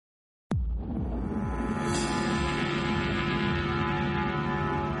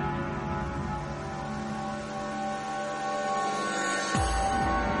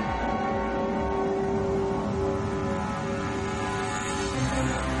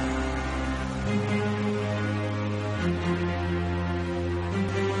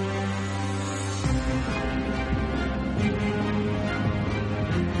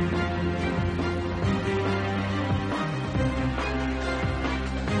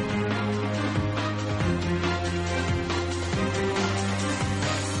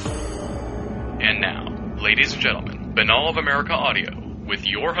And now, ladies and gentlemen, Banal of America Audio, with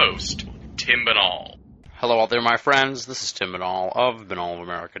your host, Tim Banal. Hello out there, my friends. This is Tim Banal of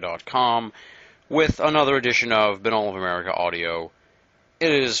BanalofAmerica.com with another edition of Banal of America Audio.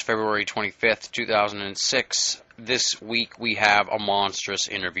 It is February 25th, 2006. This week we have a monstrous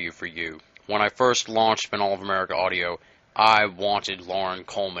interview for you. When I first launched Banal of America Audio, I wanted Loren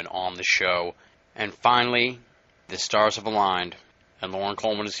Coleman on the show, and finally, the stars have aligned. And Loren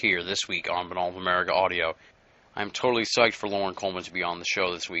Coleman is here this week on Banal of America Audio. I'm totally psyched for Loren Coleman to be on the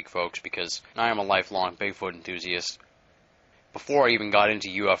show this week, folks, because I am a lifelong Bigfoot enthusiast. Before I even got into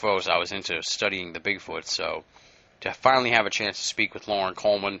UFOs, I was into studying the Bigfoot, so to finally have a chance to speak with Loren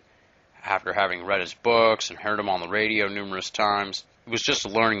Coleman, after having read his books and heard him on the radio numerous times, it was just a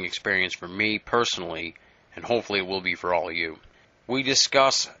learning experience for me personally, and hopefully it will be for all of you. We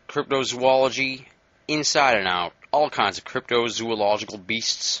discuss cryptozoology inside and out, all kinds of cryptozoological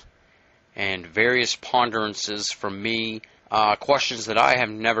beasts, and various ponderances from me, questions that I have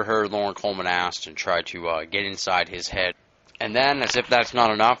never heard Loren Coleman asked, and try to get inside his head. And then, as if that's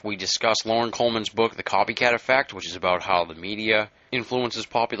not enough, we discuss Loren Coleman's book, The Copycat Effect, which is about how the media influences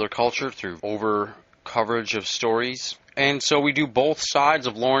popular culture through over-coverage of stories. And so we do both sides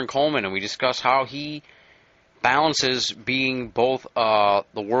of Loren Coleman, and we discuss how he balances being both the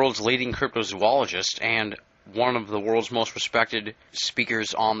world's leading cryptozoologist and one of the world's most respected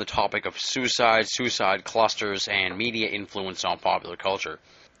speakers on the topic of suicide clusters, and media influence on popular culture.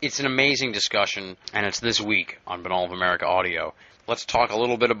 It's an amazing discussion, and it's this week on Banal of America Audio. Let's talk a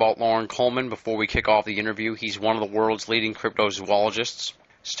little bit about Loren Coleman before we kick off the interview. He's one of the world's leading cryptozoologists.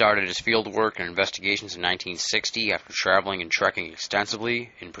 Started his fieldwork and investigations in 1960 after traveling and trekking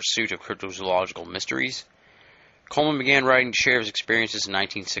extensively in pursuit of cryptozoological mysteries. Coleman began writing to share his experiences in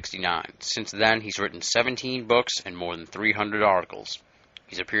 1969. Since then, he's written 17 books and more than 300 articles.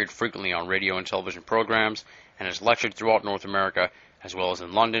 He's appeared frequently on radio and television programs and has lectured throughout North America, as well as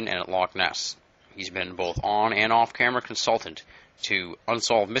in London and at Loch Ness. He's been both on- and off-camera consultant to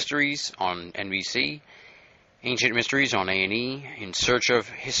Unsolved Mysteries on NBC, Ancient Mysteries on A&E, In Search of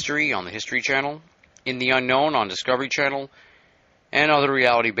History on the History Channel, In the Unknown on Discovery Channel, and other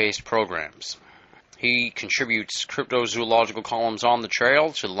reality-based programs. He contributes cryptozoological columns on The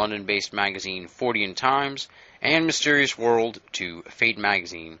Trail to the London-based magazine Fortean Times and Mysterious World to Fate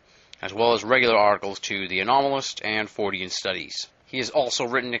magazine, as well as regular articles to The Anomalist and Fortean Studies. He has also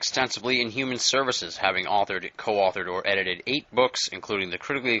written extensively in human services, having authored, co-authored, or edited 8 books, including the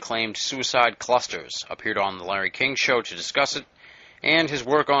critically acclaimed Suicide Clusters, appeared on The Larry King Show to discuss it, and his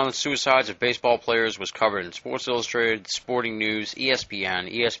work on the suicides of baseball players was covered in Sports Illustrated, Sporting News,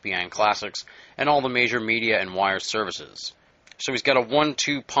 ESPN, ESPN Classics, and all the major media and wire services. So he's got a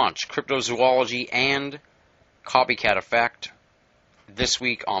 1-2 punch, cryptozoology and Copycat Effect, this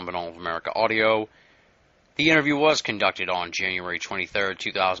week on Banal of America Audio. The interview was conducted on January 23rd,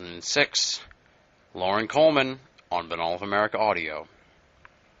 2006. Loren Coleman on Banal of America Audio.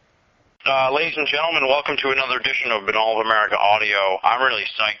 Ladies and gentlemen, welcome to another edition of Banal of America Audio. I'm really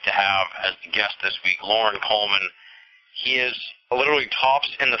psyched to have as the guest this week Loren Coleman. He is literally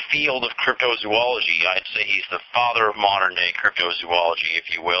tops in the field of cryptozoology. I'd say he's the father of modern-day cryptozoology, if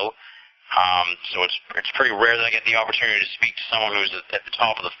you will. So it's pretty rare that I get the opportunity to speak to someone who's at the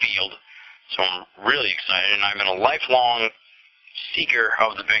top of the field. So I'm really excited, and I've been a lifelong seeker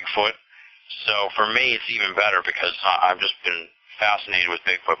of the Bigfoot. So for me, it's even better because I've just been fascinated with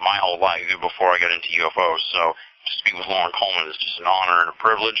Bigfoot my whole life, even before I got into UFOs. So to speak with Loren Coleman is just an honor and a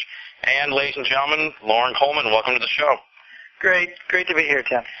privilege. And ladies and gentlemen, Loren Coleman, welcome to the show. Great to be here,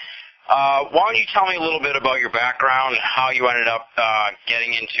 Tim. Why don't you tell me a little bit about your background and how you ended up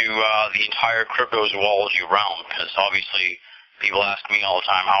getting into the entire cryptozoology realm? Because obviously people ask me all the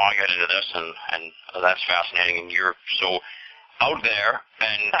time how I got into this, and that's fascinating. And you're so out there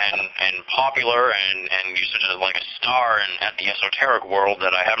and popular, and you're such like a star at the esoteric world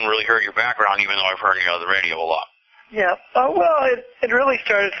that I haven't really heard your background, even though I've heard you on the radio a lot. Yeah. Well, it really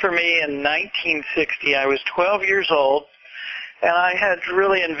started for me in 1960. I was 12 years old, and I had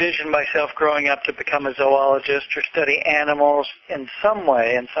really envisioned myself growing up to become a zoologist or study animals in some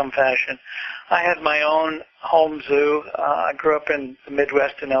way, in some fashion. I had my own home zoo. I grew up in the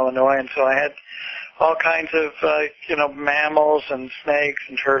Midwest in Illinois, and so I had all kinds of, mammals and snakes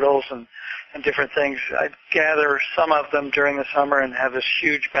and turtles and and different things. I'd gather some of them during the summer and have this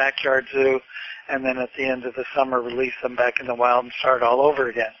huge backyard zoo, and then at the end of the summer release them back in the wild and start all over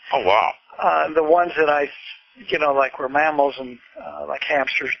again. Oh, wow. The ones that I, like were mammals and like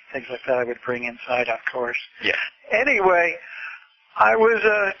hamsters, things like that, I would bring inside, of course. Yeah. Anyway, I was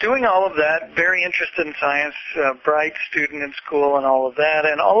doing all of that, very interested in science, bright student in school and all of that,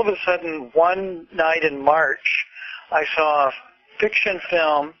 and all of a sudden, one night in March, I saw a fiction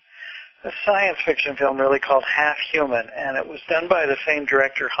film, a science fiction film really called Half Human, and it was done by the same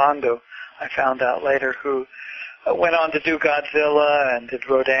director, Hondo, I found out later, who went on to do Godzilla and did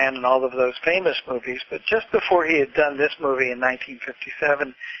Rodan and all of those famous movies. But just before he had done this movie in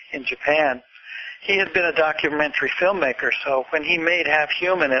 1957 in Japan, he had been a documentary filmmaker. So when he made Half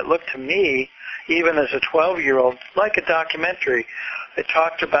Human, it looked to me, even as a 12-year-old, like a documentary. It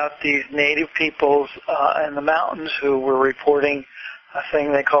talked about these native peoples in the mountains who were reporting a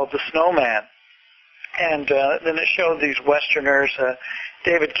thing they called the snowman. And then it showed these Westerners,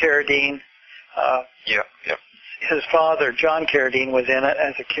 David Carradine. His father, John Carradine, was in it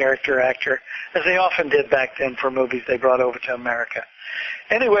as a character actor, as they often did back then for movies they brought over to America.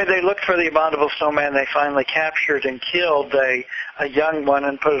 Anyway, they looked for the abominable snowman. They finally captured and killed a young one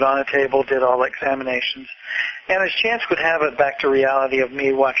and put it on a table, did all examinations. And as chance would have it, back to reality of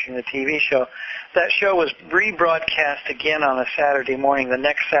me watching the TV show, that show was rebroadcast again on a Saturday morning, the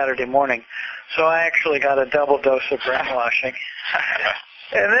next Saturday morning. So I actually got a double dose of brainwashing.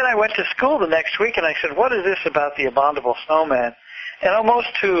 And then I went to school the next week, and I said, what is this about the abominable snowman? And almost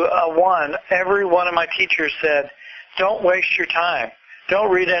to one, every one of my teachers said, don't waste your time.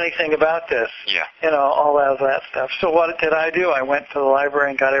 Don't read anything about this. Yeah. All of that stuff. So what did I do? I went to the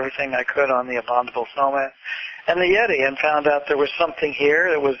library and got everything I could on the abominable snowman and the Yeti, and found out there was something here.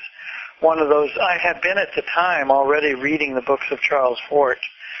 It was one of those. I had been at the time already reading the books of Charles Fort,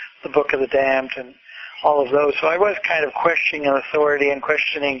 the Book of the Damned, and all of those. So I was kind of questioning authority and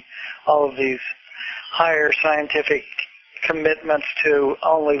questioning all of these higher scientific commitments to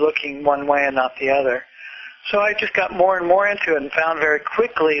only looking one way and not the other. So I just got more and more into it and found very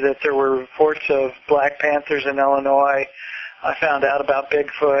quickly that there were reports of black panthers in Illinois. I found out about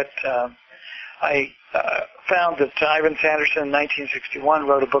Bigfoot. I found that Ivan Sanderson in 1961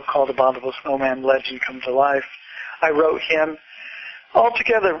 wrote a book called Abominable Snowman, Legend Come to Life. I wrote him.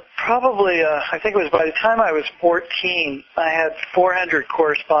 Altogether, probably, I think it was by the time I was 14, I had 400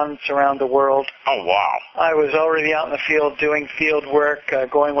 correspondents around the world. Oh, wow. I was already out in the field doing field work,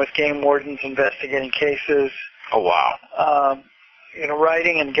 going with game wardens, investigating cases. Oh, wow.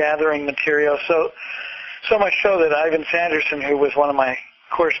 Writing and gathering material. So much so that Ivan Sanderson, who was one of my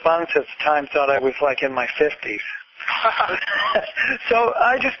correspondents at the time, thought I was like in my 50s. So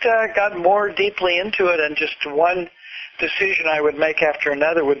I just got more deeply into it, and just one decision I would make after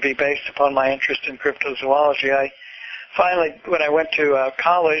another would be based upon my interest in cryptozoology. I finally, when I went to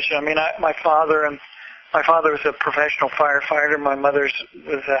college, my father was a professional firefighter. My mother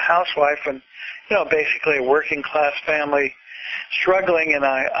was a housewife, and basically a working class family, struggling. And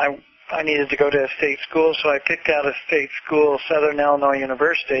I needed to go to a state school, so I picked out a state school, Southern Illinois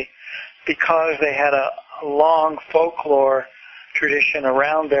University, because they had a long folklore tradition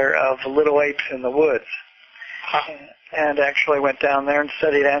around there of little apes in the woods. And actually went down there and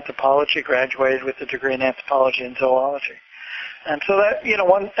studied anthropology, graduated with a degree in anthropology and zoology. And so that,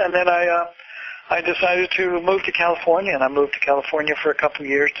 and then I decided to move to California, and I moved to California for a couple of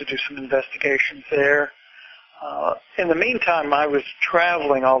years to do some investigations there. In the meantime, I was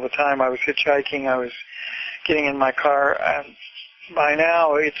traveling all the time. I was hitchhiking. I was getting in my car. And by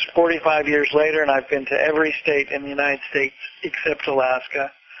now, it's 45 years later, and I've been to every state in the United States except Alaska.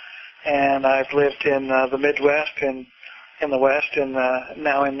 And I've lived in the Midwest and in the West, and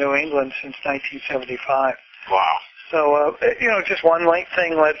now in New England since 1975. Wow. So, just one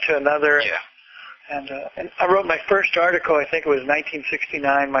thing led to another. Yeah. And I wrote my first article, I think it was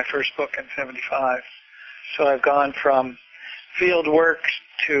 1969, my first book in 75. So I've gone from field work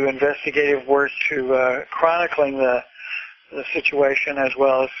to investigative work to chronicling the situation, as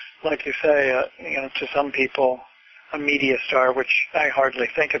well as, like you say, to some people, a media star, which I hardly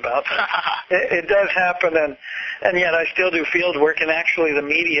think about. It does happen, and yet I still do field work, and actually the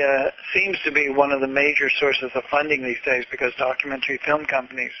media seems to be one of the major sources of funding these days, because documentary film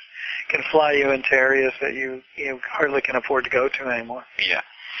companies can fly you into areas that you hardly can afford to go to anymore. Yeah.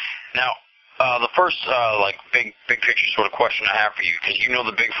 Now, the first big picture sort of question I have for you, because you know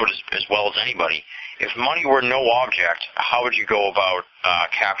the Bigfoot as well as anybody. If money were no object, how would you go about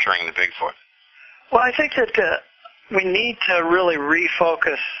capturing the Bigfoot? Well, I think that we need to really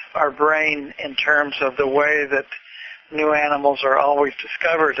refocus our brain in terms of the way that new animals are always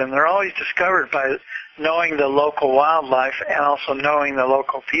discovered, and they're always discovered by knowing the local wildlife and also knowing the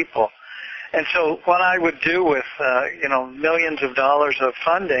local people. And so what I would do with, millions of dollars of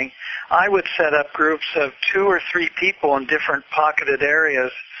funding, I would set up groups of 2 or 3 people in different pocketed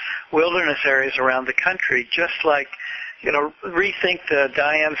areas, wilderness areas around the country, just like, rethink the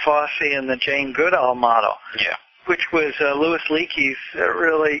Diane Fossey and the Jane Goodall model, Yeah. which was Louis Leakey's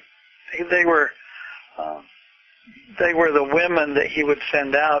really, they were the women that he would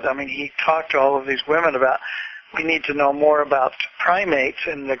send out. I mean, he talked to all of these women about, we need to know more about primates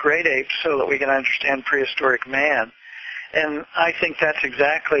and the great apes so that we can understand prehistoric man. And I think that's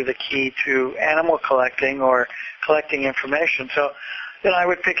exactly the key to animal collecting or collecting information. So, I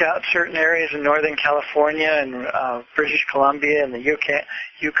would pick out certain areas in Northern California and British Columbia and the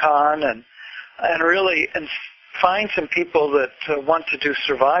Yukon and really find some people that want to do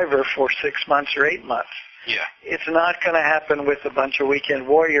Survivor for 6 months or 8 months. Yeah. It's not going to happen with a bunch of weekend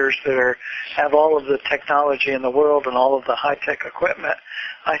warriors that have all of the technology in the world and all of the high-tech equipment.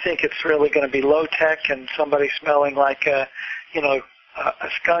 I think it's really going to be low-tech and somebody smelling like a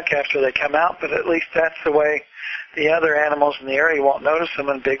skunk after they come out, but at least that's the way the other animals in the area won't notice them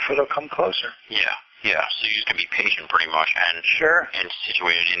and Bigfoot will come closer. Yeah. So you just can be patient pretty much and Sure. and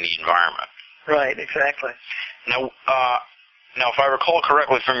situated in the environment. Right, exactly. Now, if I recall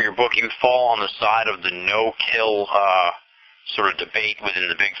correctly from your book, you fall on the side of the no-kill sort of debate within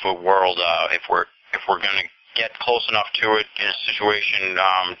the Bigfoot world. If we're going to get close enough to it in a situation,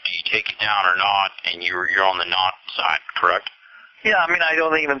 do you take it down or not? And you're on the not side, correct? Yeah, I mean, I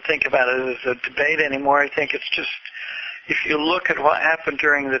don't even think about it as a debate anymore. I think it's just, if you look at what happened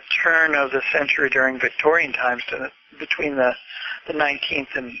during the turn of the century during Victorian times, between the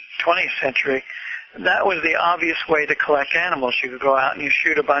 19th and 20th century, that was the obvious way to collect animals. You could go out and you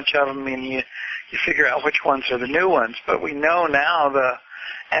shoot a bunch of them and you figure out which ones are the new ones. But we know now the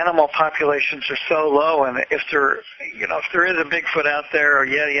animal populations are so low, and if there is a Bigfoot out there or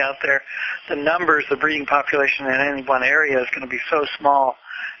Yeti out there, the breeding population in any one area is going to be so small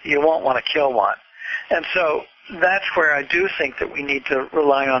you won't want to kill one. And so that's where I do think that we need to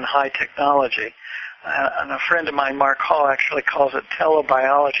rely on high technology. And a friend of mine, Mark Hall, actually calls it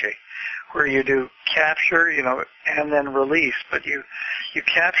telebiology, where you do capture, and then release. But you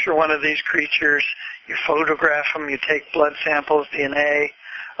capture one of these creatures, you photograph them, you take blood samples, DNA,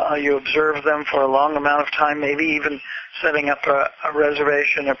 you observe them for a long amount of time, maybe even setting up a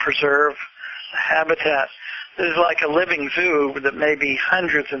reservation, a preserve, a habitat. There's like a living zoo that may be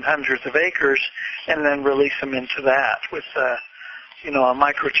hundreds and hundreds of acres, and then release them into that with, a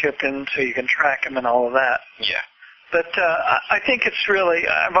microchip in so you can track them and all of that. Yeah. But I think it's really,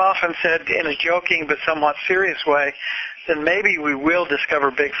 I've often said in a joking but somewhat serious way, that maybe we will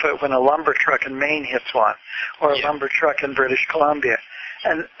discover Bigfoot when a lumber truck in Maine hits one, or a lumber truck in British Columbia.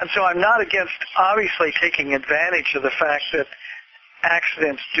 And so I'm not against obviously taking advantage of the fact that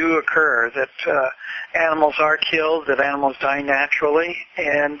accidents do occur, that animals are killed, that animals die naturally,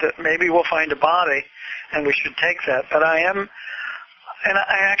 and maybe we'll find a body, and we should take that. But I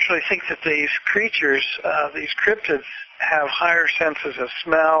actually think that these creatures, these cryptids, have higher senses of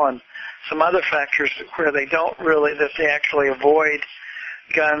smell and some other factors where they actually avoid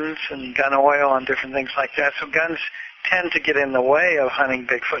guns and gun oil and different things like that. So guns tend to get in the way of hunting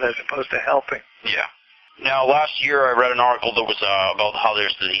Bigfoot as opposed to helping. Yeah. Now, last year I read an article that was about how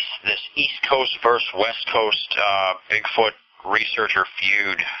there's this East Coast versus West Coast Bigfoot researcher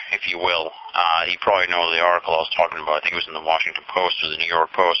feud, if you will. You probably know the article I was talking about. I think it was in the Washington Post or the New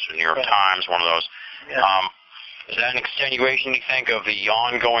York Post or the New York Times, one of those. Yeah. Is that an extenuation, you think, of the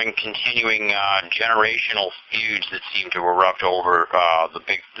ongoing, continuing generational feuds that seem to erupt over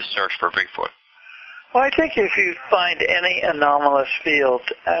the search for Bigfoot? Well, I think if you find any anomalous field,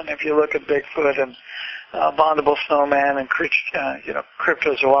 and if you look at Bigfoot and Abominable Snowman and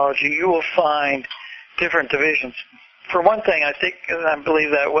cryptozoology, you will find different divisions. For one thing, I think, and I believe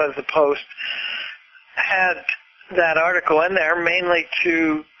that was the Post, had that article in there mainly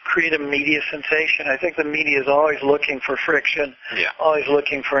to create a media sensation. I think the media is always looking for friction, always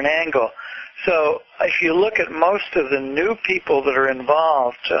looking for an angle. So if you look at most of the new people that are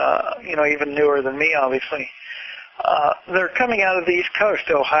involved, even newer than me, obviously, they're coming out of the East Coast.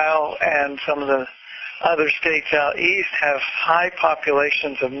 Ohio and some of the other states out east have high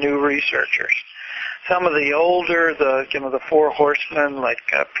populations of new researchers. Some of the older, the Four Horsemen, like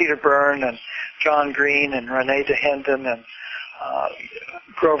Peter Byrne and John Green and Rene DeHenden and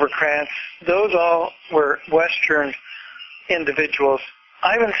Grover Krantz, those all were Western individuals.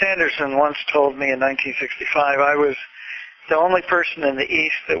 Ivan Sanderson once told me in 1965 I was the only person in the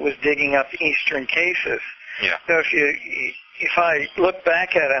East that was digging up Eastern cases. Yeah. So if I look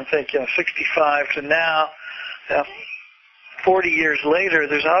back at it and think, 65 to now, 40 years later,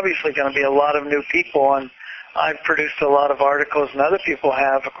 there's obviously going to be a lot of new people, and I've produced a lot of articles, and other people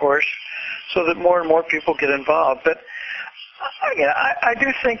have, of course, so that more and more people get involved. But I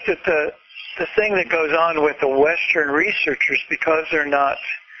do think that the thing that goes on with the Western researchers, because they're not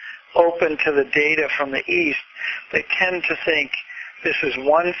open to the data from the East, they tend to think this is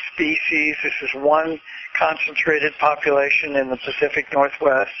one species, this is one concentrated population in the Pacific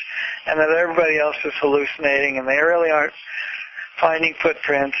Northwest, and that everybody else is hallucinating, and they really aren't finding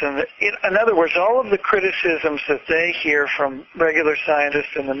footprints. And in other words, all of the criticisms that they hear from regular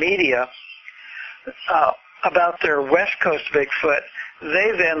scientists in the media about their West Coast Bigfoot,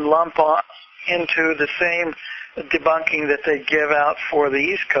 they then lump on into the same debunking that they give out for the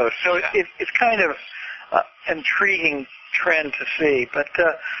East Coast. So it's kind of intriguing trend to see. But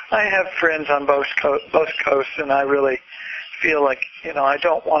I have friends on both coasts, and I really feel like, I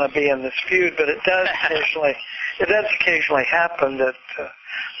don't want to be in this feud, but it does occasionally happen that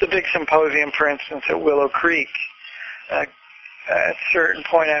the big symposium, for instance, at Willow Creek, at a certain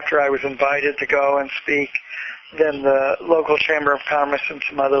point after I was invited to go and speak, then the local Chamber of Commerce and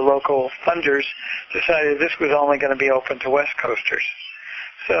some other local funders decided this was only going to be open to West Coasters.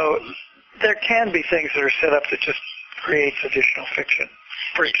 So there can be things that are set up that just creates additional friction.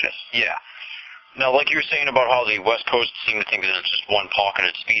 Yeah. Now, like you were saying about how the West Coast seem to think that it's just one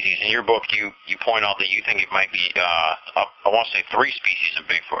pocketed species, in your book you point out that you think it might be, I want to say 3 species of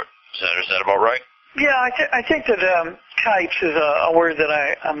Bigfoot. Is that about right? Yeah, I think that types is a word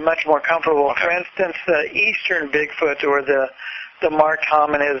that I'm much more comfortable with. For instance, the Eastern Bigfoot, or the marked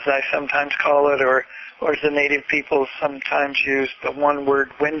hominid, as I sometimes call it, or as the native people sometimes use the one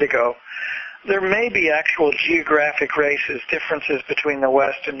word Wendigo. There may be actual geographic races, differences between the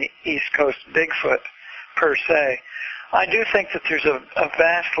West and the East Coast Bigfoot per se. I do think that there's a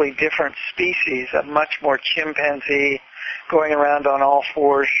vastly different species, a much more chimpanzee, going around on all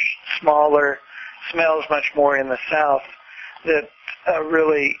fours, smaller, smells much more in the South, that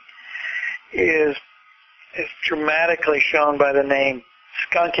really is dramatically shown by the name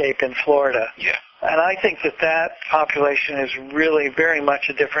skunk ape in Florida. Yeah. And I think that population is really very much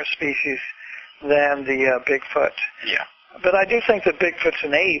a different species than the Bigfoot. Yeah. But I do think that Bigfoot's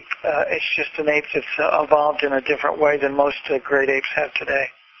an ape. It's just an ape that's evolved in a different way than most great apes have today.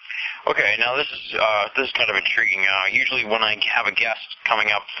 Okay, now this is kind of intriguing. Usually when I have a guest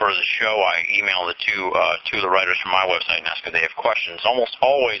coming up for the show, I email the two of the writers from my website and ask if they have questions. Almost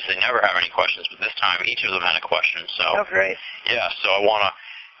always they never have any questions, but this time each of them had a question. So oh, great. Yeah, so I want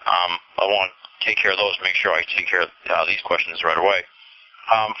to take care of those, make sure I take care of these questions right away.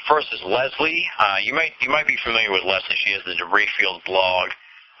 First is Leslie. You might be familiar with Leslie. She has the Debris Field blog.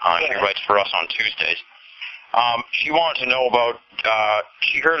 She writes for us on Tuesdays. She wanted to know about,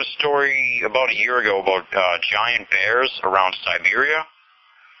 she heard a story about a year ago about giant bears around Siberia,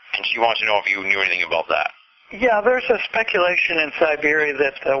 and she wanted to know if you knew anything about that. Yeah, there's a speculation in Siberia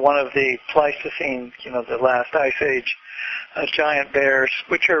that one of the Pleistocene, the last ice age, giant bears,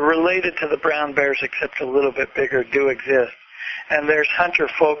 which are related to the brown bears except a little bit bigger, do exist. And there's hunter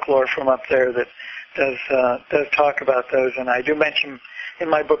folklore from up there that does talk about those, and I do mention in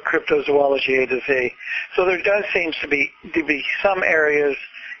my book Cryptozoology A to Z. So there does seem to be some areas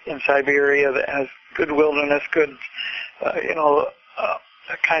in Siberia that has good wilderness, good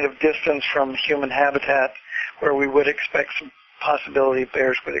a kind of distance from human habitat where we would expect some possibility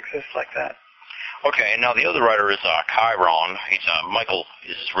bears would exist like that. Okay, and now the other writer is Chiron. He's Michael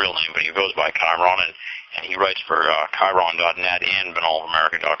is his real name, but he goes by Chiron, and he writes for Chiron.net and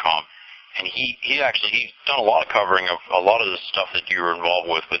BinAllOfAmerica.com. And he's done a lot of covering of a lot of the stuff that you were involved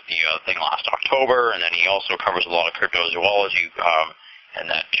with the thing last October, and then he also covers a lot of cryptozoology and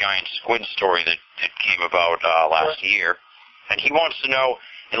that giant squid story that came about last year. And he wants to know,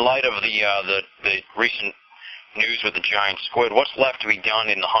 in light of the recent news with the giant squid, what's left to be done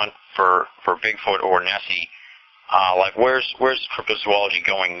in the hunt for Bigfoot or Nessie? Where's cryptozoology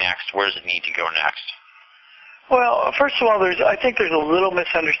going next? Where does it need to go next? Well, first of all, I think there's a little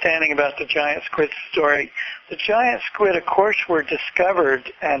misunderstanding about the giant squid story. The giant squid, of course, were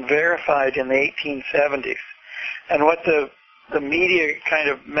discovered and verified in the 1870s. And what the media kind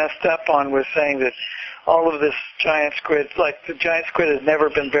of messed up on was saying that all of this giant squid, like the giant squid has never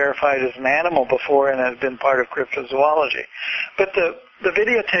been verified as an animal before and has been part of cryptozoology. But the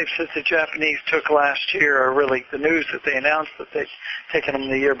videotapes that the Japanese took last year, or really the news that they announced that they'd taken them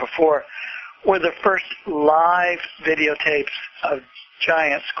the year before, were the first live videotapes of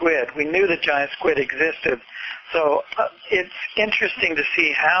giant squid. We knew that giant squid existed. So it's interesting to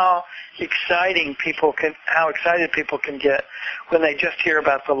see how excited people can get when they just hear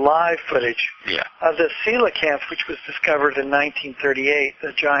about the live footage of the coelacanth, which was discovered in 1938,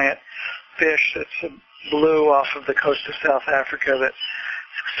 the giant fish that's blue off of the coast of South Africa that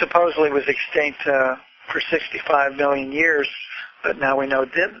supposedly was extinct for 65 million years, but now we know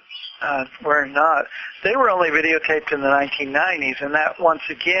were not. They were only videotaped in the 1990s, and that once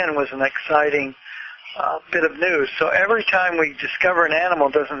again was an exciting bit of news. So every time we discover an animal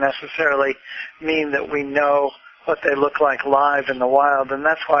doesn't necessarily mean that we know what they look like live in the wild, and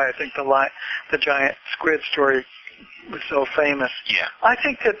that's why I think the giant squid story was so famous. Yeah. I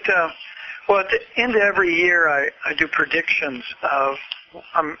think that, at the end of every year I do predictions of,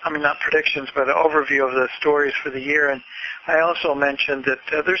 not predictions, but an overview of the stories for the year, and I also mentioned that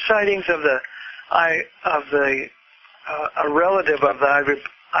there's sightings of a relative of the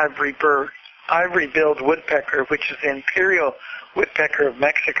ivory-billed woodpecker, which is the imperial woodpecker of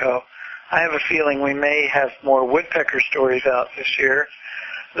Mexico. I have a feeling we may have more woodpecker stories out this year.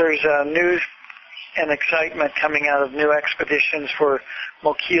 There's news and excitement coming out of new expeditions for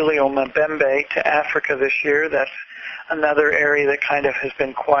Mokele Mbembe to Africa this year. That's another area that kind of has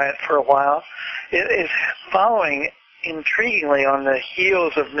been quiet for a while. It is following, intriguingly, on the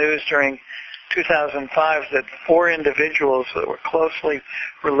heels of news during 2005 that 4 individuals that were closely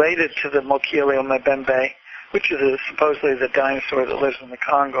related to the Mokele Mbembe, which is supposedly the dinosaur that lives in the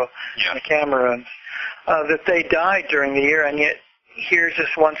Congo and the Cameroons, that they died during the year, and yet here's this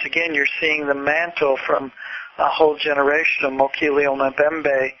once again, you're seeing the mantle from a whole generation of Mokele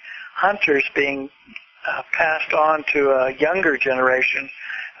Mbembe hunters being passed on to a younger generation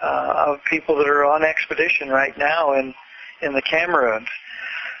of people that are on expedition right now in the Cameroons.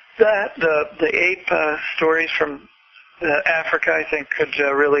 The ape stories from Africa, I think, could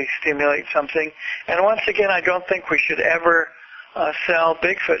really stimulate something. And once again, I don't think we should ever sell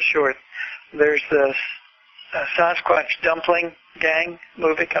Bigfoot short. There's the Sasquatch Dumpling Gang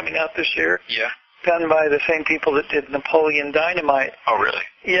movie coming out this year. Yeah. Done by the same people that did Napoleon Dynamite. Oh, really?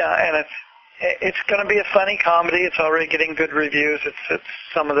 Yeah, and it's going to be a funny comedy. It's already getting good reviews. It's at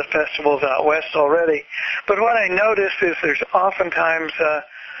some of the festivals out west already. But what I notice is there's oftentimes,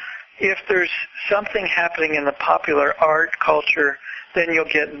 if there's something happening in the popular art culture, then you'll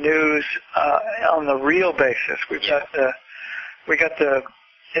get news on the real basis. We got the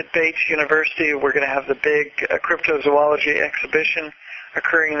at Bates University. We're going to have the big cryptozoology exhibition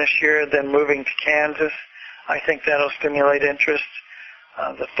occurring this year, then moving to Kansas. I think that'll stimulate interest.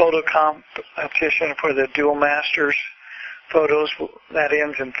 The photo competition for the Dual Masters photos, that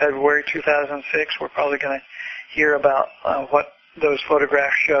ends in February 2006. We're probably going to hear about what those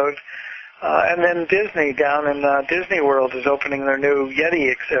photographs showed. And then Disney down in Disney World is opening their new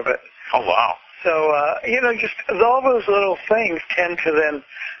Yeti exhibit. Oh, wow. So, just all those little things tend to then,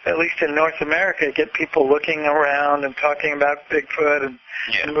 at least in North America, get people looking around and talking about Bigfoot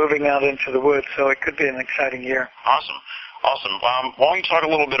and moving out into the woods. So it could be an exciting year. Awesome. Why don't you talk a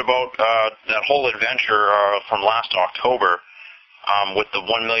little bit about that whole adventure from last October with the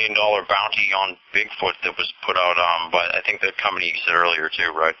 $1 million bounty on Bigfoot that was put out by, I think, the company you said earlier,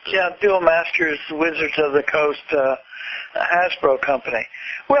 too, right? Yeah, Dual Masters, Wizards of the Coast, Hasbro company.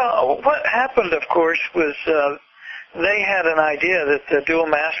 Well, what happened, of course, was they had an idea that the Dual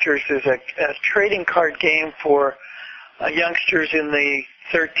Masters is a trading card game for youngsters in the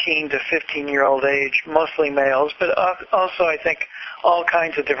 13 to 15-year-old age, mostly males, but also I think all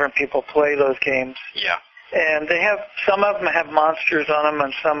kinds of different people play those games. Yeah. And they have, some of them have monsters on them,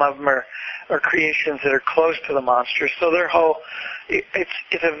 and some of them are creations that are close to the monsters. So their whole,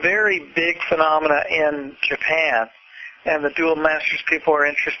 it's a very big phenomena in Japan, and the Dual Masters people are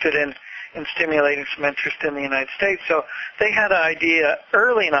interested in stimulating some interest in the United States. So they had an idea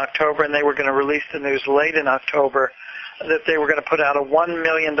early in October, and they were going to release the news late in October, that they were going to put out a $1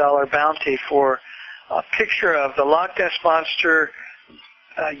 million bounty for a picture of the Loch Ness Monster,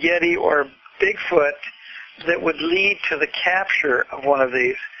 Yeti, or Bigfoot that would lead to the capture of one of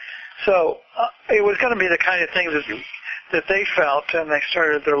these. So it was going to be the kind of thing that they felt, and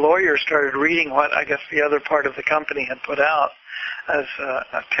their lawyers started reading what I guess the other part of the company had put out as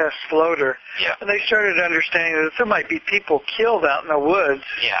a test floater. Yeah. And they started understanding that there might be people killed out in the woods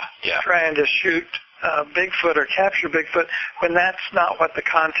trying to shoot Bigfoot or capture Bigfoot, when that's not what the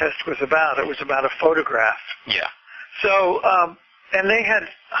contest was about. It was about a photograph. Yeah. So, and they had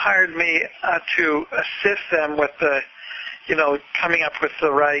hired me to assist them with coming up with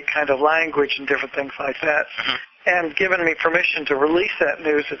the right kind of language and different things like that, and given me permission to release that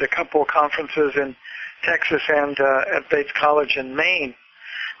news at a couple of conferences in Texas and at Bates College in Maine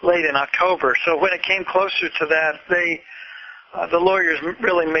late in October. So when it came closer to that, the lawyers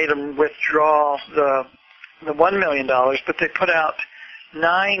really made them withdraw the $1 million, but they put out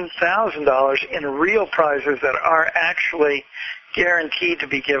 $9,000 in real prizes that are actually guaranteed to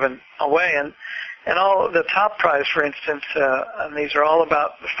be given away. And all the top prize, for instance, and these are all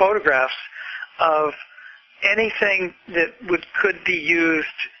about the photographs of anything that could be used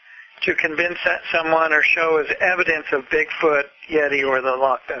to convince someone or show as evidence of Bigfoot, Yeti, or the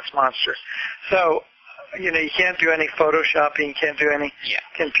Loch Ness Monster. So, you can't do any photoshopping, you can't do any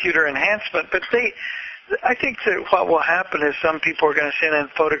computer enhancement, but I think that what will happen is some people are going to send in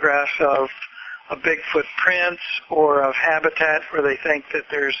photographs of Bigfoot prints or of habitat where they think that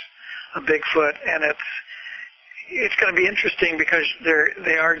there's a Bigfoot, and it's going to be interesting because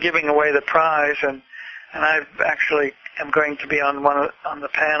they are giving away the prize, and I actually am going to be on the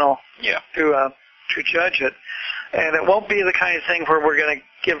panel to judge it, and it won't be the kind of thing where we're going to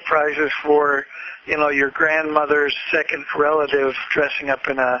give prizes for your grandmother's second relative dressing up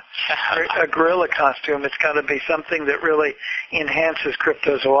in a gorilla costume. It's got to be something that really enhances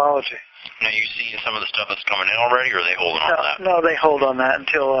cryptozoology. Now, you seeing some of the stuff that's coming in already, or are they holding on to that? No, they hold on that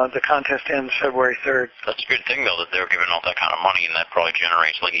until the contest ends February 3rd. That's a good thing, though, that they're giving out that kind of money, and that probably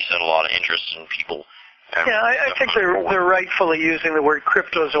generates, like you said, a lot of interest in people. Yeah, I think they're rightfully using the word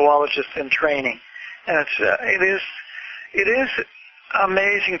cryptozoologist in training, and it is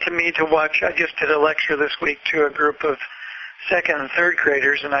amazing to me to watch. I just did a lecture this week to a group of second and third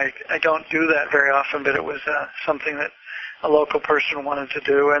graders, and I don't do that very often, but it was something that a local person wanted to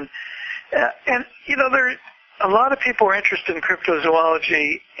do, and there a lot of people are interested in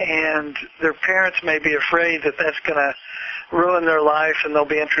cryptozoology, and their parents may be afraid that that's going to ruin their life, and they'll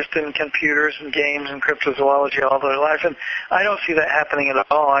be interested in computers and games and cryptozoology all their life. And I don't see that happening at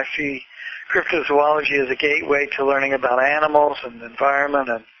all. I see cryptozoology as a gateway to learning about animals and the environment,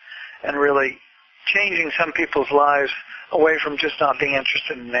 and really changing some people's lives away from just not being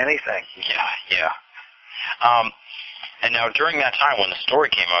interested in anything. Yeah. And now, during that time when the story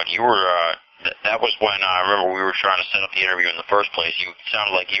came out, you were, that was when I remember we were trying to set up the interview in the first place. You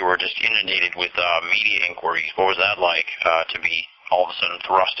sounded like you were just inundated with media inquiries. What was that like, to be all of a sudden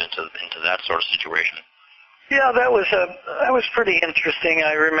thrust into that sort of situation? Yeah, that was pretty interesting.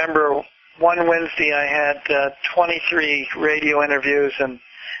 I remember one Wednesday I had 23 radio interviews and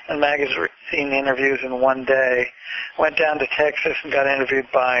magazine interviews in one day. Went down to Texas and got interviewed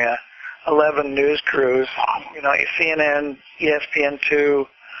by 11 news crews, CNN, ESPN2,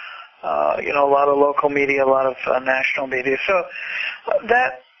 a lot of local media, a lot of national media. So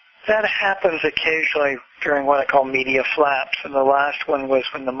that happens occasionally during what I call media flaps, and the last one was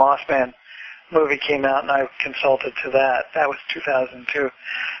when the Mothman movie came out, and I consulted to that. That was 2002.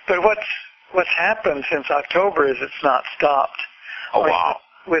 But what's happened since October is it's not stopped. Oh, wow.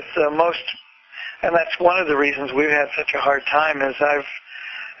 With most, and that's one of the reasons we've had such a hard time is I've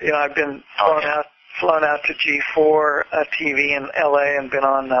been flown out to G4 TV in LA and been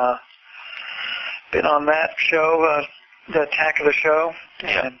on that show, the Attack of the Show,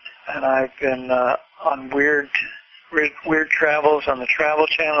 and I've been on weird travels on the Travel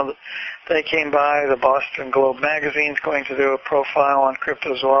Channel. They came by. The Boston Globe magazine's going to do a profile on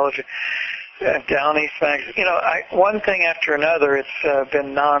cryptozoology. Down East magazine. One thing after another. It's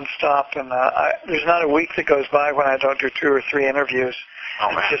been nonstop, and there's not a week that goes by when I don't do 2 or 3 interviews.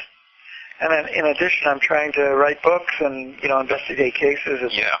 Oh, man. And then, in addition, I'm trying to write books and investigate cases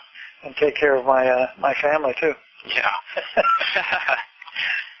and take care of my family too. Yeah.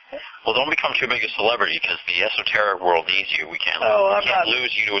 Well, don't become too big a celebrity because the esoteric world needs you. We can't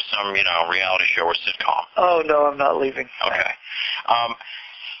lose you to some reality show or sitcom. Oh no, I'm not leaving. Okay.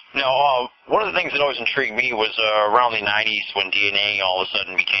 Now, one of the things that always intrigued me was around the 90s when DNA all of a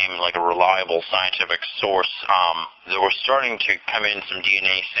sudden became like a reliable scientific source. There were starting to come in some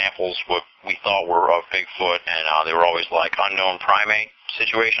DNA samples what we thought were of Bigfoot, and they were always like unknown primate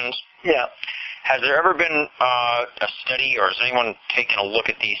situations. Yeah. Has there ever been a study, or has anyone taken a look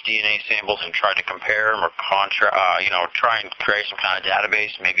at these DNA samples and tried to compare them or try and create some kind of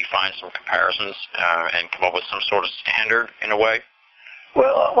database, maybe find some comparisons and come up with some sort of standard in a way?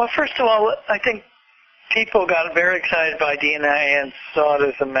 Well, first of all, I think people got very excited by DNA and saw it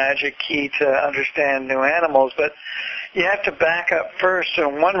as a magic key to understand new animals, but you have to back up first.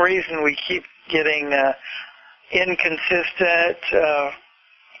 And one reason we keep getting inconsistent,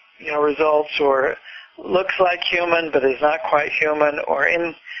 results, or looks like human but is not quite human, or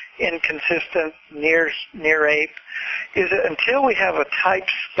inconsistent near ape, is that until we have a type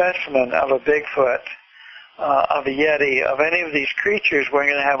specimen of a Bigfoot, of a Yeti, of any of these creatures, we're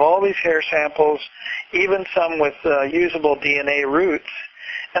going to have all these hair samples, even some with usable DNA roots,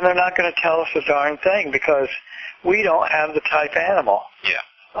 and they're not going to tell us a darn thing because we don't have the type animal.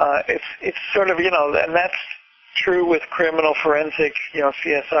 Yeah. It's sort of, and that's true with criminal forensic,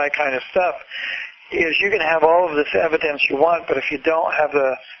 CSI kind of stuff, is you can have all of this evidence you want, but if you don't have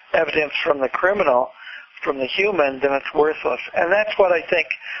the evidence from the criminal, from the human, then it's worthless. And that's what I think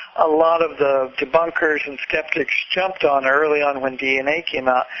a lot of the debunkers and skeptics jumped on early on when DNA came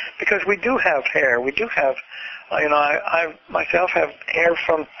out, because we do have hair. We do have, I myself have hair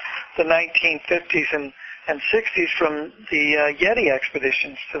from the 1950s and 60s from the Yeti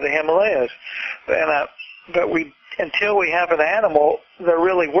expeditions to the Himalayas. But until we have an animal, they're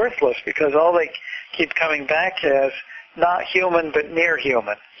really worthless because all they keep coming back as not human but near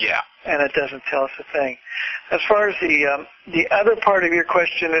human. Yeah. And it doesn't tell us a thing. As far as the other part of your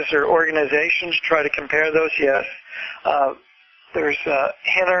question, is there organizations try to compare those? Yes. There's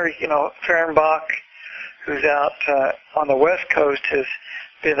Henner, Fehrenbach, who's out on the West Coast, has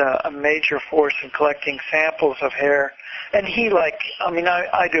been a major force in collecting samples of hair. And he,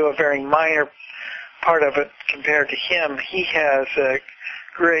 I do a very minor part of it compared to him. He has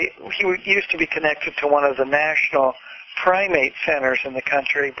he used to be connected to one of the national primate centers in the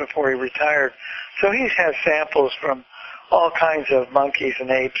country before he retired. So he has samples from all kinds of monkeys and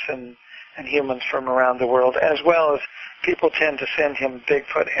apes and humans from around the world, as well as people tend to send him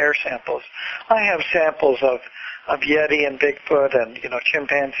Bigfoot hair samples. I have samples of Yeti and Bigfoot and,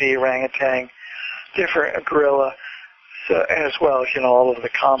 chimpanzee, orangutan, different gorilla, so, as well as, all of the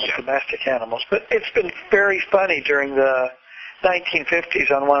common domestic animals. But it's been very funny during the 1950s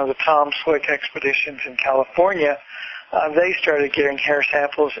on one of the Tom Swick expeditions in California. They started getting hair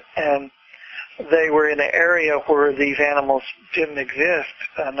samples, and they were in an area where these animals didn't exist,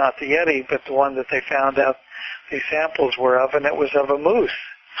 not the Yeti, but the one that they found out these samples were of, and it was of a moose.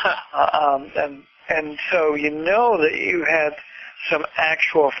 And so that you had some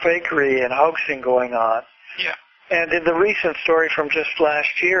actual fakery and hoaxing going on. Yeah. And in the recent story from just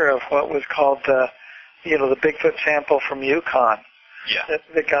last year of what was called the Bigfoot sample from Yukon,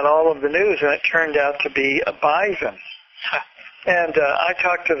 that got all of the news, and it turned out to be a bison. And I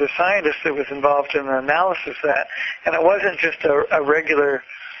talked to the scientist that was involved in the analysis of that, and it wasn't just a regular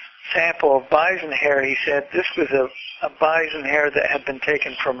sample of bison hair. He said this was a bison hair that had been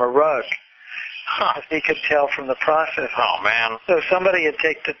taken from a rug, as he could tell from the process. Oh, man. So somebody had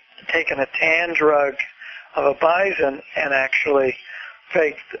taken a tanned rug of a bison and actually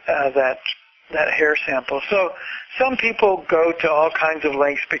faked that hair sample. So some people go to all kinds of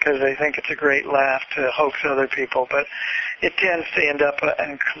lengths because they think it's a great laugh to hoax other people, but it tends to end up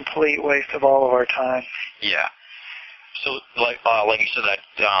a complete waste of all of our time. Yeah. So, like you said, that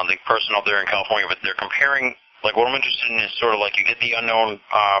the person up there in California, but they're comparing, what I'm interested in is sort of you get the unknown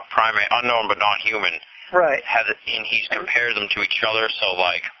primate, unknown but not human. Right. And he's compared them to each other, so,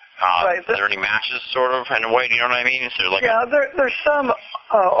 right. Are there any matches, sort of, in a way? Do you know what I mean? Is there there's some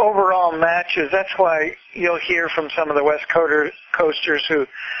overall matches. That's why you'll hear from some of the West Coasters who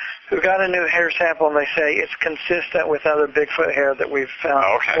got a new hair sample, and they say it's consistent with other Bigfoot hair that we've found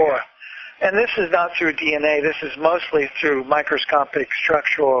before. And this is not through DNA. This is mostly through microscopic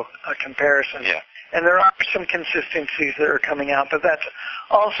structural comparisons. Yeah. And there are some consistencies that are coming out, but that's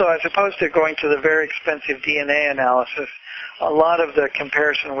also, as opposed to going to the very expensive DNA analysis, a lot of the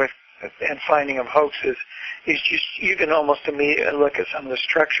comparison with and finding of hoaxes is just, you can almost immediately look at some of the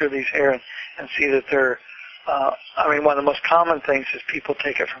structure of these hair and see that they're, one of the most common things is people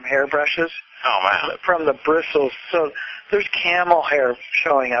take it from hairbrushes. Oh, man. From the bristles. So there's camel hair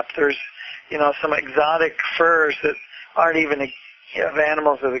showing up. There's, some exotic furs that aren't even of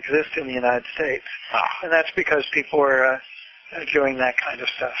animals that exist in the United States. Oh. And that's because people are doing that kind of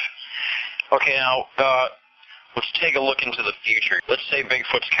stuff. Okay, now, let's take a look into the future. Let's say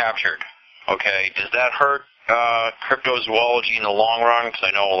Bigfoot's captured. Okay, does that hurt cryptozoology in the long run? Because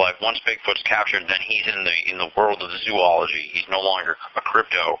I know, once Bigfoot's captured, then he's in the world of zoology. He's no longer a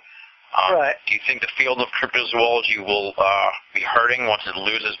crypto. Right. Do you think the field of cryptozoology will be hurting once it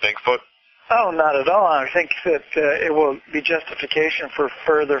loses Bigfoot? Oh, not at all. I think that it will be justification for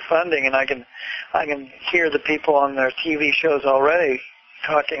further funding, and I can hear the people on their TV shows already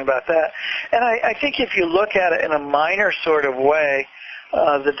talking about that. And I think if you look at it in a minor sort of way,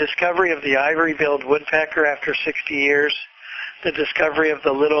 the discovery of the ivory-billed woodpecker after 60 years, the discovery of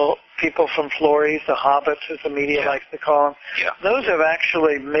the little people from Flores, the hobbits, as the media likes to call them, those have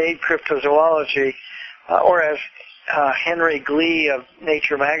actually made cryptozoology, or as Henry Glee of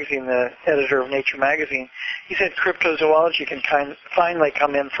Nature Magazine, the editor of Nature Magazine, he said cryptozoology can finally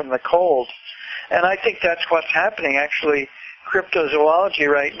come in from the cold. And I think that's what's happening. Actually, cryptozoology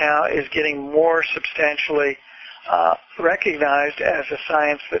right now is getting more substantially recognized as a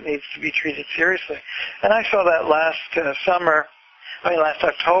science that needs to be treated seriously. And I saw that last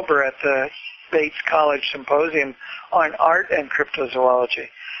October at the Bates College Symposium on Art and Cryptozoology.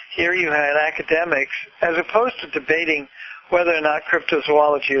 Here you had academics, as opposed to debating whether or not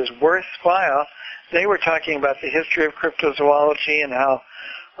cryptozoology is worthwhile, they were talking about the history of cryptozoology and how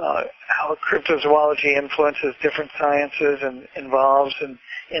cryptozoology influences different sciences and involves and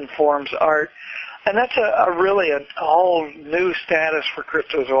informs art. And that's really a whole new status for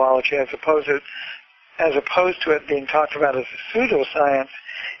cryptozoology as opposed to it being talked about as a pseudoscience.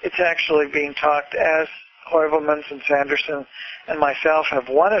 It's actually being talked as Heuvelmans and Sanderson and myself have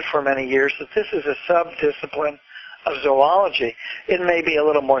wanted for many years, that this is a sub-discipline of zoology. It may be a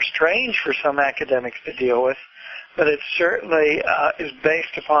little more strange for some academics to deal with, but it certainly is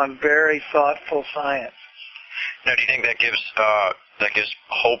based upon very thoughtful science. Now, do you think that gives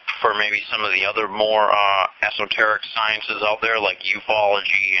hope for maybe some of the other more esoteric sciences out there, like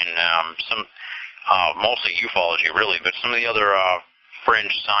ufology and mostly ufology, really, but some of the other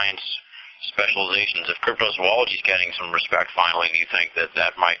fringe science specializations? If cryptozoology is getting some respect finally, do you think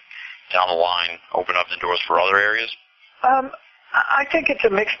that might, down the line, open up the doors for other areas? I think it's a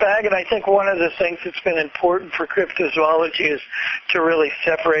mixed bag, and I think one of the things that's been important for cryptozoology is to really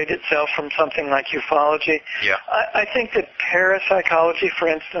separate itself from something like ufology. Yeah. I think that parapsychology, for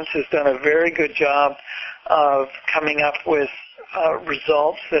instance, has done a very good job of coming up with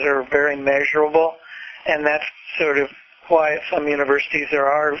results that are very measurable, and that's sort of why at some universities there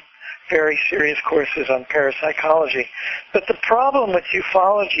are very serious courses on parapsychology. But the problem with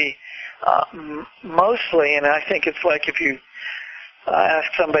ufology, mostly, and I think it's like if you ask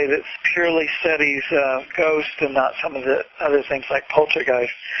somebody that purely studies ghosts and not some of the other things like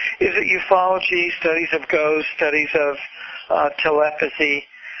poltergeist, is that ufology, studies of ghosts, studies of telepathy,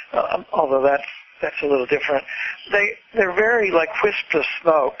 although that's a little different, they're very like wisps of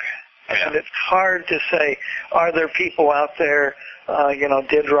smoke. Yeah. And it's hard to say, are there people out there,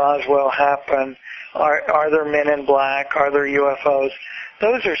 did Roswell happen? Are there men in black? Are there UFOs?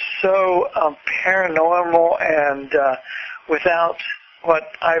 Those are so paranormal and without what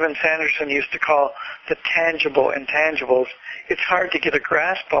Ivan Sanderson used to call the tangible intangibles, it's hard to get a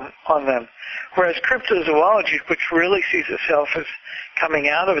grasp on them. Whereas cryptozoology, which really sees itself as coming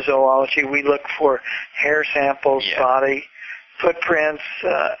out of zoology, we look for hair samples, body, footprints,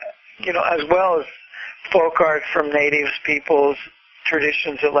 as well as folk art from natives, peoples,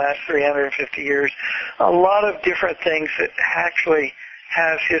 traditions that last 350 years. A lot of different things that actually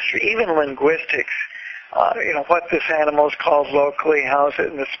have history, even linguistics. What this animal is called locally, how's it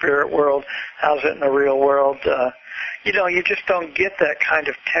in the spirit world, how's it in the real world. You just don't get that kind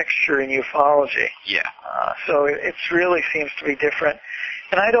of texture in ufology. Yeah. So it really seems to be different.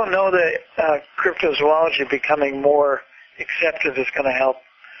 And I don't know that cryptozoology becoming more accepted is going to help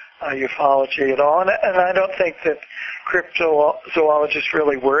ufology at all. And I don't think that cryptozoologists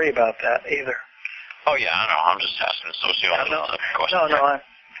really worry about that either. Oh, yeah, I know. I'm just asking sociologists questions. No, I'm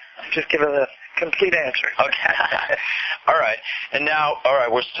just giving a complete answer. Okay. All right. And now,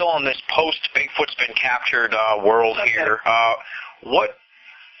 we're still on this post-Bigfoot's been captured world here. I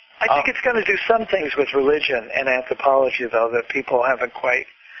think it's going to do some things with religion and anthropology, though, that people haven't quite,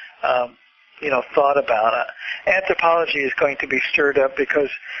 thought about. Anthropology is going to be stirred up because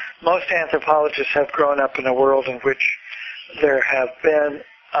most anthropologists have grown up in a world in which there have been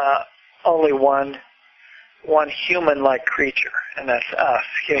only one human-like creature, and that's us,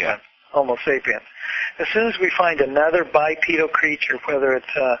 human, Homo sapiens. As soon as we find another bipedal creature, whether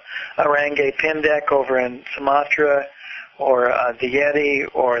it's Orange Pindek over in Sumatra, or the Yeti,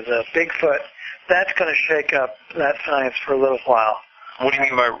 or the Bigfoot, that's going to shake up that science for a little while. What do you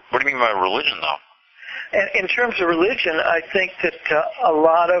mean by religion, though? And in terms of religion, I think that a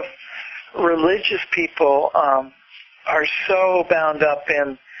lot of religious people are so bound up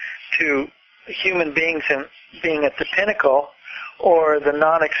into human beings and being at the pinnacle, or the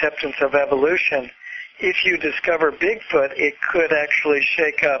non-acceptance of evolution. If you discover Bigfoot, it could actually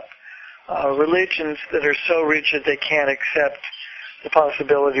shake up religions that are so rigid they can't accept the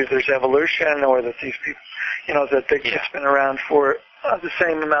possibility that there's evolution, or that these people, that Bigfoot's been around for the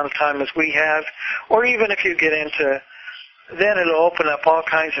same amount of time as we have. Or even if you get into, then it'll open up all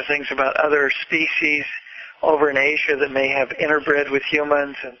kinds of things about other species over in Asia that may have interbred with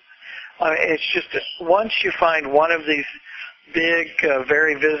humans. And it's just that once you find one of these big,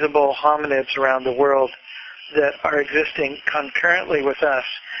 very visible hominids around the world that are existing concurrently with us,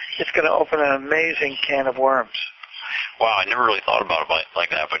 it's going to open an amazing can of worms. Wow, I never really thought about it like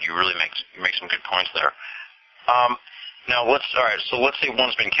that, but you really make some good points there. Now, let's say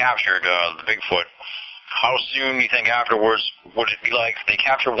one's been captured, the Bigfoot. How soon do you think afterwards would it be like if they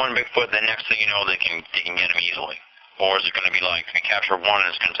capture one Bigfoot, then next thing you know they can get him easily? Or is it going to be like we capture one and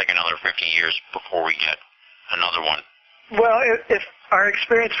it's going to take another 50 years before we get another one? Well, if our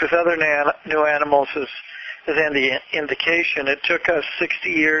experience with other new animals is any indication, it took us 60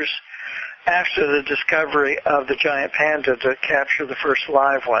 years after the discovery of the giant panda to capture the first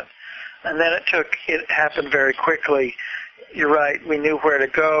live one. And then it happened very quickly. You're right, we knew where to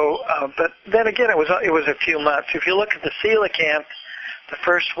go, but then again, it was a few months. If you look at the coelacanth, the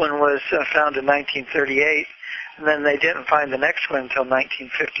first one was found in 1938, and then they didn't find the next one until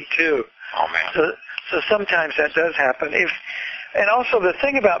 1952. Oh, man. So sometimes that does happen. And also the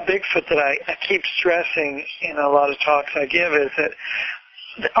thing about Bigfoot that I keep stressing in a lot of talks I give is that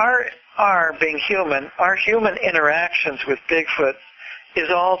our being human, our human interactions with Bigfoot is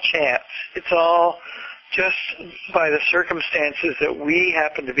all chance. It's all just by the circumstances that we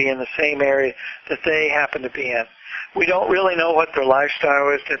happen to be in the same area that they happen to be in. We don't really know what their lifestyle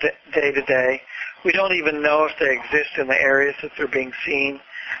is day to day. We don't even know if they exist in the areas that they're being seen.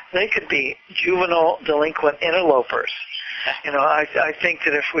 They could be juvenile delinquent interlopers. I think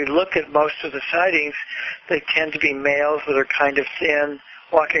that if we look at most of the sightings, they tend to be males that are kind of thin,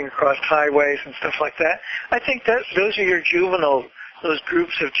 walking across highways and stuff like that. I think that those are your juveniles, those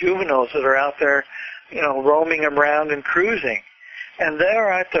groups of juveniles that are out there, roaming around and cruising. And they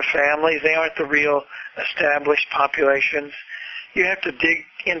aren't the families. They aren't the real established populations. You have to dig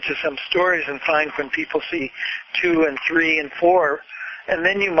into some stories and find when people see 2 and 3 and 4, and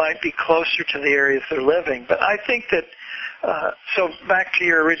then you might be closer to the areas they're living. But I think that, so back to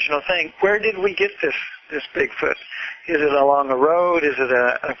your original thing, where did we get this Bigfoot? Is it along a road? Is it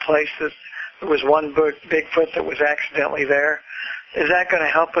a place that there was one Bigfoot that was accidentally there? Is that going to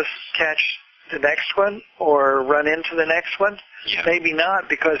help us catch the next one or run into the next one? Yeah. Maybe not,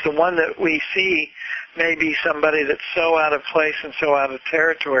 because the one that we see may be somebody that's so out of place and so out of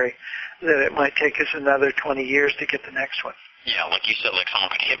territory that it might take us another 20 years to get the next one. Yeah, like you said, like someone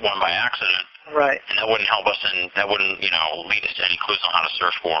could hit one by accident. Right. And that wouldn't help us, and that wouldn't, lead us to any clues on how to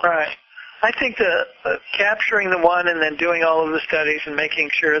search for them. Right. I think capturing the one and then doing all of the studies and making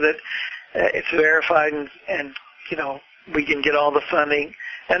sure that it's verified and we can get all the funding,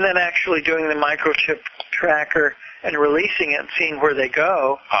 and then actually doing the microchip tracker and releasing it and seeing where they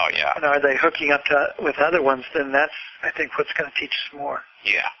go. Oh, yeah. And are they hooking up with other ones? Then that's, I think, what's going to teach us more.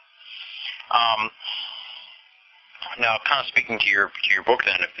 Yeah. Now, kind of speaking to your book,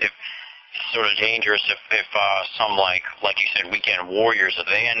 then, if it's sort of dangerous if some like you said, weekend warriors, if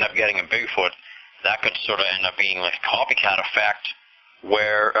they end up getting a Bigfoot, that could sort of end up being like a copycat effect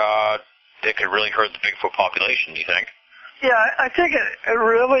where it could really hurt the Bigfoot population. Do you think? Yeah, I think it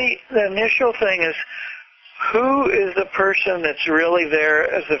really, the initial thing is, who is the person that's really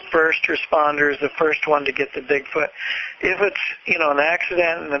there as the first responder, as the first one to get the Bigfoot? If it's, an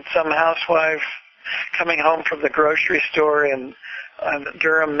accident and it's some housewife coming home from the grocery store in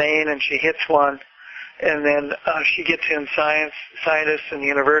Durham, Maine, and she hits one, and then she gets in scientists and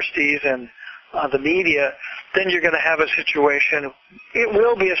universities and the media, then you're going to have a situation. It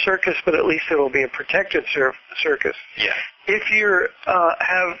will be a circus, but at least it will be a protected circus. Yeah. If you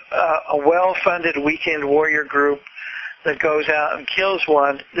have a well-funded weekend warrior group that goes out and kills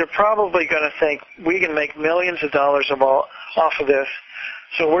one, they're probably going to think, we can make millions of dollars off of this,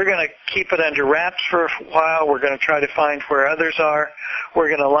 so we're going to keep it under wraps for a while. We're going to try to find where others are. We're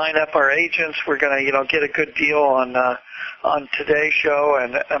going to line up our agents. We're going to, get a good deal on Today's Show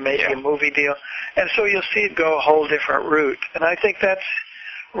and maybe a movie deal. And so you'll see it go a whole different route. And I think that's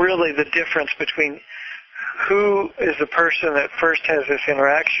really the difference between who is the person that first has this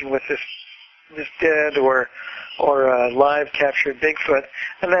interaction with this dead or live captured Bigfoot,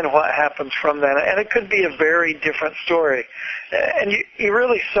 and then what happens from that. And it could be a very different story. And you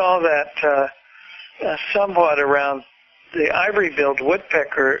really saw that somewhat around the ivory-billed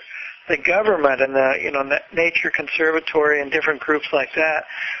woodpecker. The government and the Nature Conservatory and different groups like that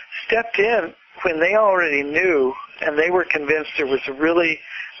stepped in when they already knew and they were convinced there was really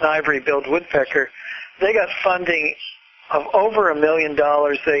an ivory-billed woodpecker. They got funding of over $1 million.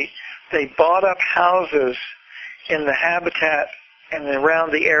 They bought up houses in the habitat and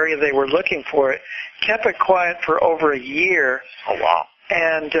around the area they were looking for it, kept it quiet for over a year. Oh, wow.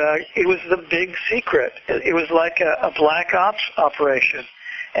 And it was the big secret. It was like a black ops operation.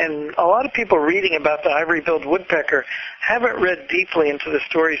 And a lot of people reading about the ivory-billed woodpecker haven't read deeply into the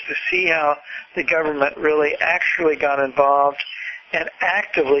stories to see how the government really actually got involved and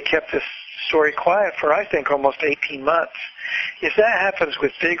actively kept this story quiet for, I think, almost 18 months. If that happens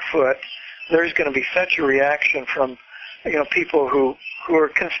with Bigfoot, there's going to be such a reaction from, people who are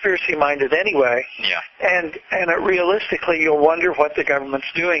conspiracy-minded anyway. Yeah. And realistically, you'll wonder what the government's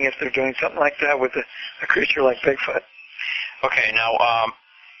doing if they're doing something like that with a creature like Bigfoot. Okay, now,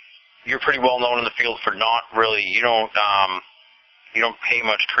 you're pretty well known in the field for not really, you don't pay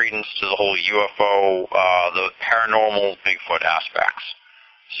much credence to the whole UFO, the paranormal Bigfoot aspects.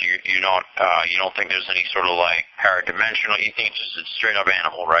 So you don't think there's any sort of like paradimensional, you think it's just a straight up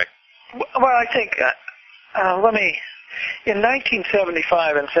animal, right? Well, I think, in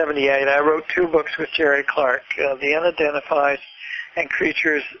 1975 and 78, I wrote 2 books with Jerry Clark, The Unidentified and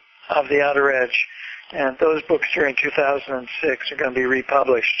Creatures of the Outer Edge. And those books during 2006 are going to be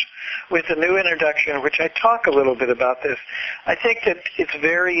republished with a new introduction, which I talk a little bit about this. I think that it's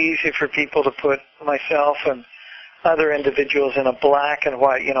very easy for people to put myself and other individuals in a black and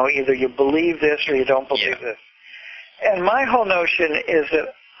white, either you believe this or you don't believe this. And my whole notion is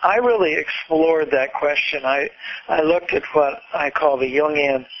that I really explored that question. I looked at what I call the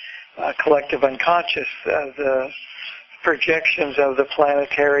Jungian collective unconscious, the projections of the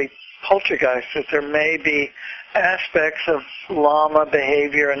planetary poltergeist, that there may be aspects of llama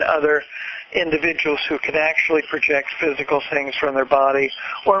behavior and other individuals who can actually project physical things from their body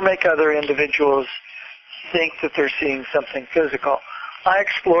or make other individuals think that they're seeing something physical. I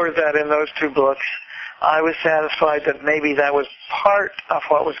explored that in those 2 books. I was satisfied that maybe that was part of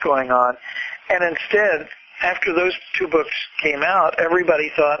what was going on. And instead, after those 2 books came out,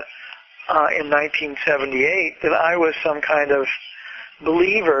 everybody thought in 1978 that I was some kind of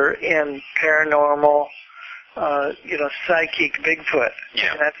believer in paranormal, psychic Bigfoot.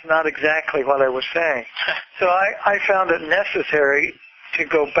 Yeah. And that's not exactly what I was saying. So I found it necessary to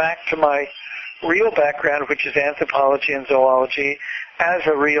go back to my real background, which is anthropology and zoology, as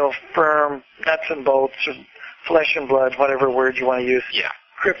a real firm nuts and bolts, or flesh and blood, whatever word you want to use,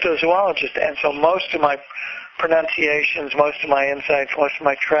 cryptozoologist. And so most of my pronunciations, most of my insights, most of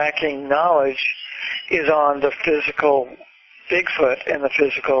my tracking knowledge is on the physical Bigfoot and the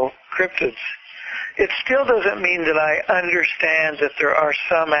physical cryptids. It still doesn't mean that I understand that there are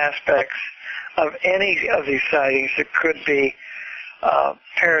some aspects of any of these sightings that could be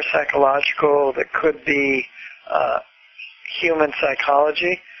parapsychological, that could be human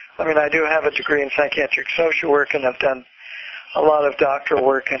psychology. I mean, I do have a degree in psychiatric social work, and I've done a lot of doctoral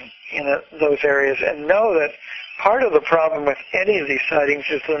work in those areas, and know that part of the problem with any of these sightings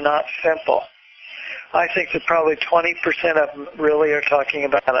is they're not simple. I think that probably 20% of them really are talking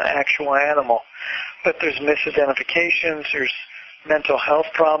about an actual animal. But there's misidentifications, there's mental health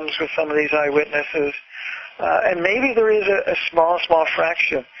problems with some of these eyewitnesses, and maybe there is a small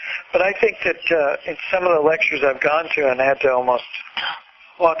fraction. But I think that in some of the lectures I've gone to and had to almost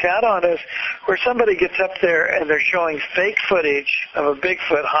walk out on is where somebody gets up there and they're showing fake footage of a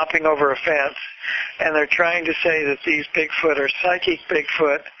Bigfoot hopping over a fence, and they're trying to say that these Bigfoot are psychic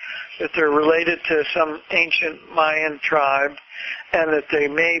Bigfoot, that they're related to some ancient Mayan tribe, and that they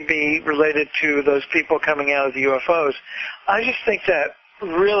may be related to those people coming out of the UFOs. I just think that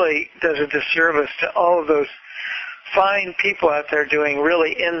really does a disservice to all of those fine people out there doing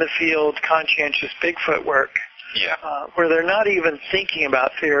really in-the-field, conscientious Bigfoot work, where they're not even thinking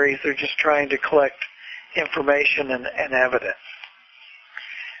about theories, they're just trying to collect information and evidence.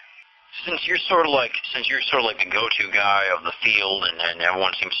 Since you're sort of like the go-to guy of the field, and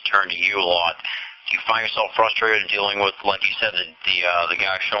everyone seems to turn to you a lot, do you find yourself frustrated dealing with, like you said, the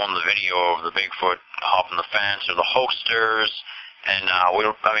guy showing the video of the Bigfoot hopping the fence, or the hoaxers? And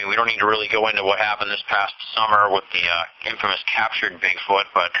we don't need to really go into what happened this past summer with the infamous captured Bigfoot,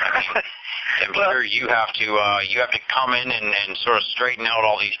 but I'm sure you have to come in and sort of straighten out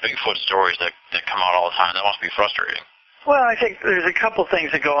all these Bigfoot stories that come out all the time. That must be frustrating. Well, I think there's a couple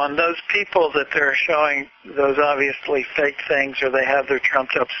things that go on. Those people that they're showing those obviously fake things, or they have their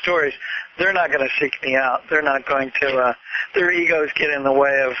trumped-up stories, they're not going to seek me out. They're not going to, their egos get in the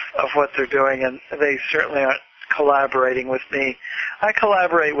way of what they're doing, and they certainly aren't collaborating with me. I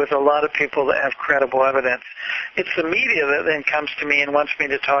collaborate with a lot of people that have credible evidence. It's the media that then comes to me and wants me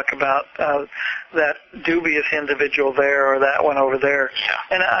to talk about that dubious individual there or that one over there.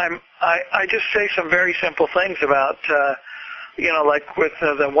 And I just say some very simple things about, like with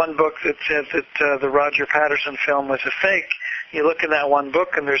the one book that says that the Roger Patterson film was a fake. You look in that one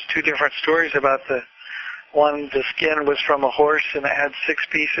book and there's 2 different stories about the skin was from a horse and it had 6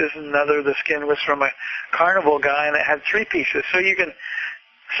 pieces, and another, the skin was from a carnival guy and it had 3 pieces. So you can,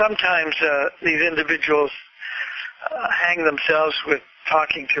 sometimes these individuals hang themselves with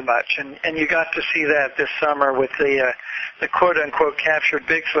talking too much. And you got to see that this summer with the quote-unquote captured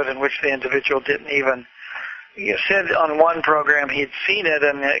Bigfoot, in which the individual didn't even, said on one program he'd seen it,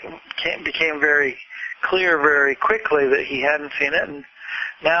 and it became very clear very quickly that he hadn't seen it. And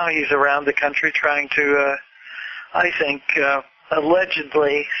now he's around the country trying to, I think,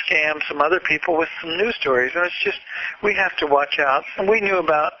 allegedly scam some other people with some news stories. And it's just, we have to watch out. And we've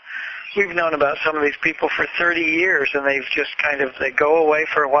known about some of these people for 30 years, and they've just they go away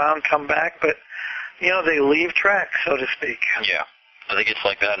for a while and come back, but, they leave tracks, so to speak. Yeah. I think it's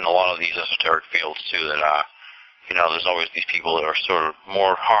like that in a lot of these esoteric fields, too, that, there's always these people that are sort of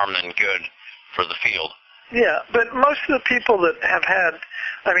more harm than good for the field. Yeah, but most of the people that have had,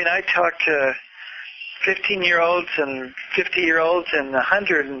 I talk to 15-year-olds and 50-year-olds and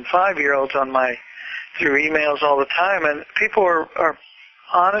 105-year-olds through emails all the time, and people are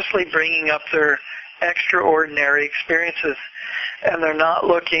honestly bringing up their extraordinary experiences, and they're not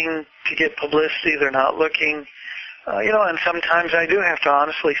looking to get publicity. They're not looking, and sometimes I do have to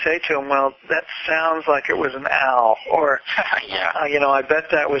honestly say to them, well, that sounds like it was an owl, or, yeah. I bet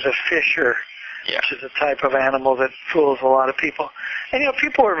that was a fisher. Yeah. Which is a type of animal that fools a lot of people. And,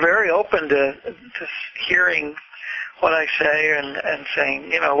 people are very open to hearing what I say and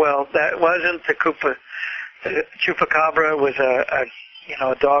saying, well, that wasn't the chupacabra was a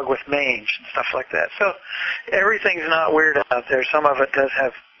dog with mange and stuff like that. So everything's not weird out there. Some of it does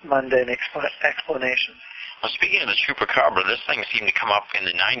have mundane explanations. Well, speaking of the chupacabra, this thing seemed to come up in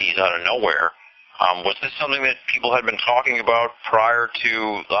the 90s out of nowhere. Was this something that people had been talking about prior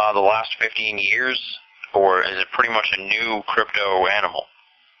to the last 15 years, or is it pretty much a new crypto animal?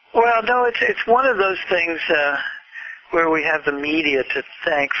 Well, no, it's one of those things where we have the media to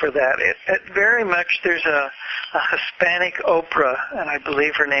thank for that. It very much, there's a Hispanic Oprah, and I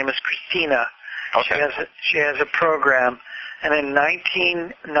believe her name is Christina. Okay. She has a program, and in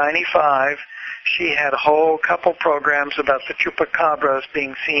 1995, she had a whole couple programs about the chupacabras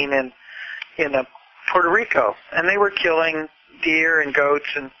being seen in Puerto Rico, and they were killing deer and goats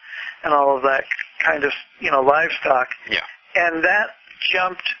and all of that kind of livestock. Yeah. And that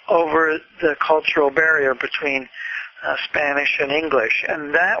jumped over the cultural barrier between Spanish and English,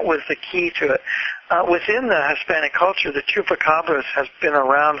 and that was the key to it. Within the Hispanic culture, the chupacabras has been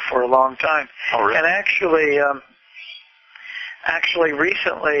around for a long time. Oh, really? And actually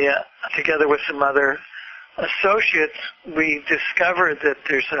recently, together with some other associates, we discovered that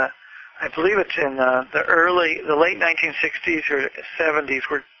there's I believe it's in the late 1960s or 70s.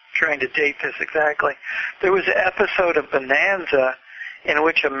 We're trying to date this exactly. There was an episode of Bonanza in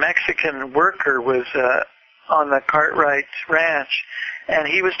which a Mexican worker was on the Cartwright Ranch, and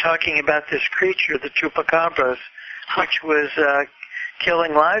he was talking about this creature, the chupacabras, which was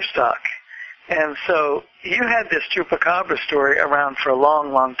killing livestock. And so you had this chupacabra story around for a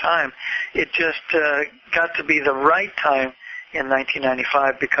long, long time. It just got to be the right time in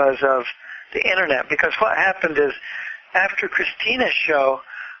 1995 because of the Internet. Because what happened is, after Christina's show,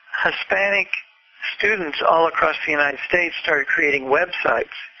 Hispanic students all across the United States started creating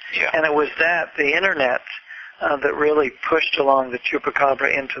websites. Yeah. And it was the Internet, that really pushed along the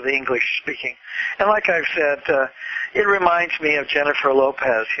chupacabra into the English-speaking. And like I've said, it reminds me of Jennifer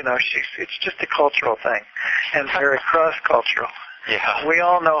Lopez. It's just a cultural thing, and very cross-cultural. Yeah. We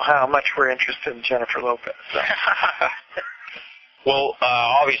all know how much we're interested in Jennifer Lopez. So. Well,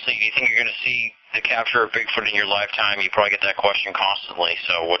 obviously, you think you're going to see the capture of Bigfoot in your lifetime. You probably get that question constantly.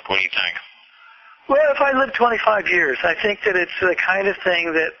 So what do you think? Well, if I live 25 years, I think that it's the kind of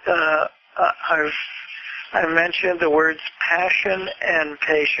thing that I've mentioned. The words passion and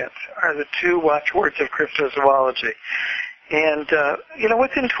patience are the two watchwords of cryptozoology. And,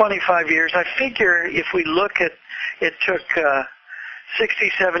 within 25 years, I figure if we look at, it took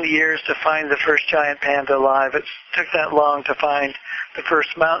 60, 70 years to find the first giant panda alive. It took that long to find the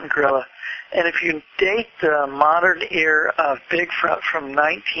first mountain gorilla. And if you date the modern era of Bigfoot from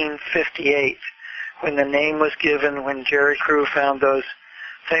 1958, when the name was given, when Jerry Crew found those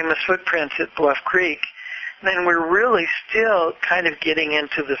famous footprints at Bluff Creek, then we're really still kind of getting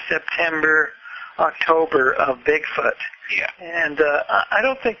into the September, October of Bigfoot. Yeah. And I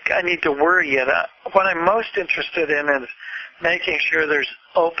don't think I need to worry yet. What I'm most interested in is making sure there's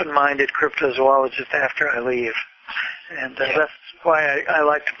open-minded cryptozoologists after I leave. And that's why I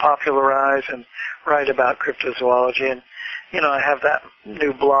like to popularize and write about cryptozoology. And, I have that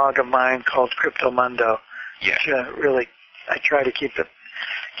new blog of mine called Cryptomundo, which really I try to keep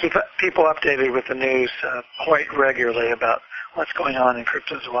people updated with the news quite regularly about what's going on in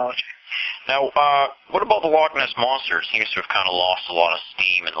cryptozoology. Now, what about the Loch Ness Monster? It seems to have kind of lost a lot of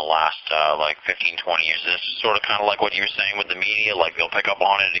steam in the last, 15, 20 years. Is this sort of kind of like what you were saying with the media? Like they'll pick up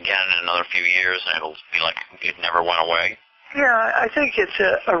on it again in another few years and it'll be like it never went away? Yeah, I think it's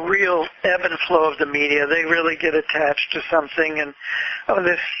a real ebb and flow of the media. They really get attached to something, and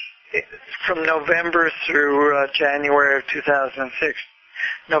this from November through January of 2006,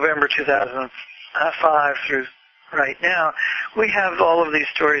 November 2005 through right now, we have all of these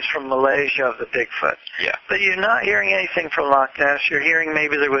stories from Malaysia of the Bigfoot. Yeah. But you're not hearing anything from Loch Ness. You're hearing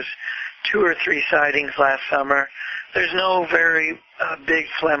maybe there was 2 or 3 sightings last summer. There's no very big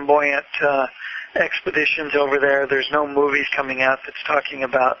flamboyant expeditions over there. There's no movies coming out that's talking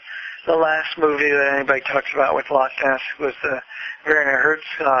about. The last movie that anybody talks about with Loch Ness was the Werner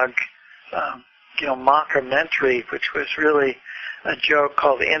Herzog, mockumentary, which was really a joke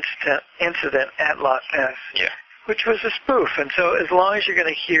called The Incident at Loch Ness, which was a spoof. And so as long as you're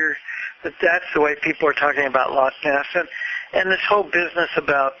going to hear that that's the way people are talking about Loch Ness, and this whole business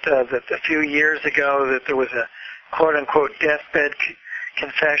about that a few years ago that there was a quote-unquote deathbed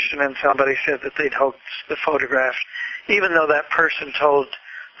confession and somebody said that they'd hoaxed the photograph, even though that person told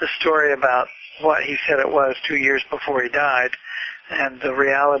the story about what he said it was 2 years before he died. And the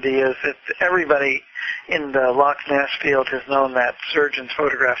reality is that everybody in the Loch Ness field has known that surgeon's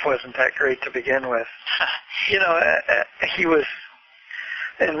photograph wasn't that great to begin with. He was,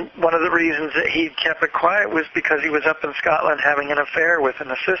 and one of the reasons that he kept it quiet was because he was up in Scotland having an affair with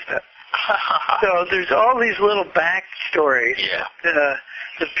an assistant. So there's all these little backstories that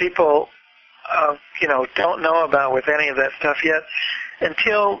people, don't know about with any of that stuff yet.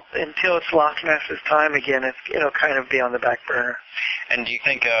 Until it's Loch Ness's time again, it'll kind of be on the back burner. And do you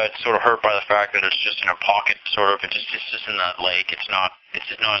think it's sort of hurt by the fact that it's just in a pocket, sort of? It's just in that lake. It's not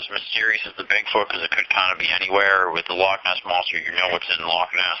as mysterious as the Bigfoot because it could kind of be anywhere. With the Loch Ness Monster, you know it's in Loch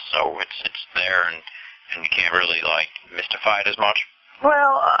Ness, so it's there, and you can't really mystify it as much.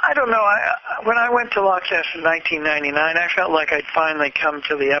 Well, I don't know. When I went to Loch Ness in 1999, I felt like I'd finally come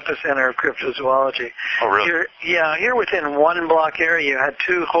to the epicenter of cryptozoology. Oh, really? Here within 1 block area, you had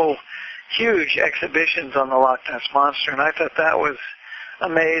 2 whole huge exhibitions on the Loch Ness Monster, and I thought that was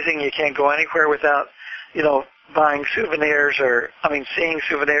amazing. You can't go anywhere without, buying souvenirs seeing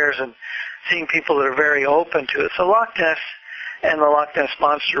souvenirs and seeing people that are very open to it. So Loch Ness and the Loch Ness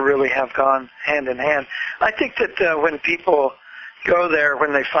Monster really have gone hand in hand. I think that when people go there,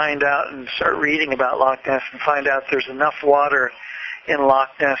 when they find out and start reading about Loch Ness and find out there's enough water in Loch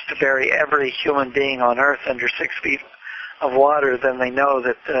Ness to bury every human being on Earth under 6 feet of water, then they know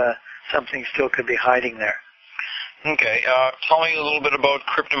that something still could be hiding there. Okay, tell me a little bit about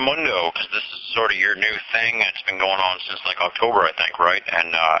Cryptomundo, because this is sort of your new thing. It's been going on since October, I think, right?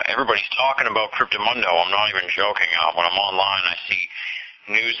 And everybody's talking about Cryptomundo. I'm not even joking. When I'm online, I see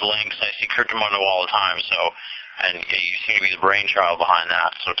news links. I see Cryptomundo all the time. And you seem to be the brainchild behind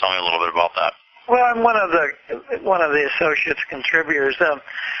that. So tell me a little bit about that. Well, I'm one of the associates contributors.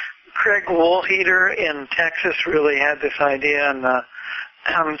 Craig Woolheater in Texas really had this idea,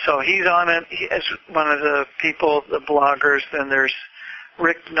 and so he's on it as one of the people, the bloggers. Then there's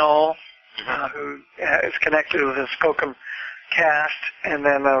Rick Knoll, who is connected with the Skookum cast, and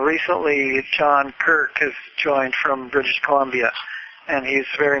then recently John Kirk has joined from British Columbia. And he's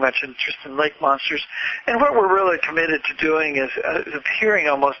very much interested in lake monsters. And what we're really committed to doing is appearing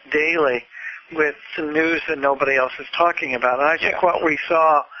almost daily with some news that nobody else is talking about. And I think what we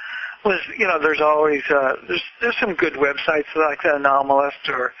saw was, there's always, there's some good websites like the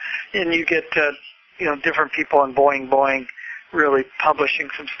Anomalist, and you get, different people in Boing really publishing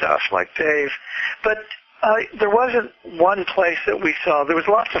some stuff like Dave. But there wasn't one place that we saw. There was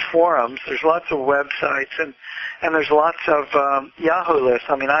lots of forums, there's lots of websites, and there's lots of Yahoo lists.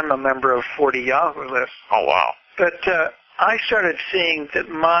 I mean, I'm a member of 40 Yahoo lists. Oh, wow. But I started seeing that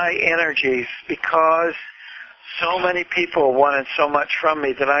my energies, because so many people wanted so much from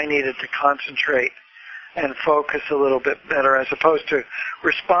me, that I needed to concentrate and focus a little bit better as opposed to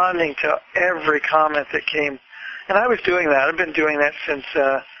responding to every comment that came. And I was doing that. I've been doing that since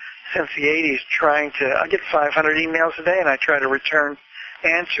the 80s, I get 500 emails a day, and I try to return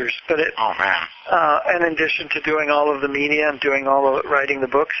answers. But and in addition to doing all of the media and doing all of writing the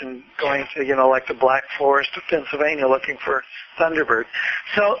books and going to, like the Black Forest of Pennsylvania looking for Thunderbird.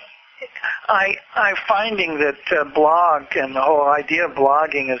 So I'm finding that blog and the whole idea of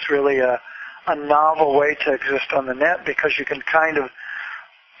blogging is really a novel way to exist on the net, because you can kind of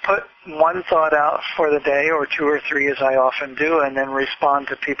put one thought out for the day, or 2 or 3 as I often do, and then respond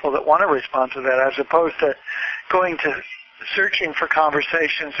to people that want to respond to that, as opposed to going to searching for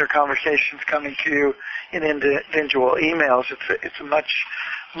conversations or conversations coming to you in individual emails. It's a much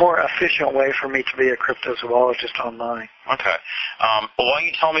more efficient way for me to be a cryptozoologist online. Okay. Well, why don't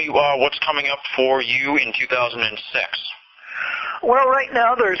you tell me what's coming up for you in 2006? Well, right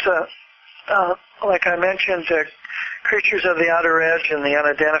now there's like I mentioned, Creatures of the Outer Edge and the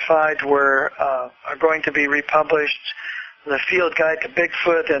Unidentified are going to be republished. The Field Guide to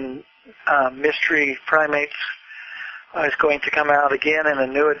Bigfoot and Mystery Primates is going to come out again in a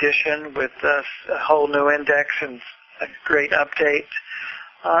new edition with a whole new index and a great update.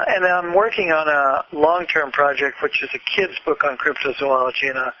 And I'm working on a long-term project, which is a kid's book on cryptozoology,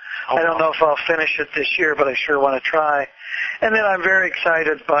 and I don't know if I'll finish it this year, but I sure want to try. And then I'm very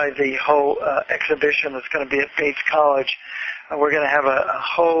excited by the whole exhibition that's going to be at Bates College. We're going to have a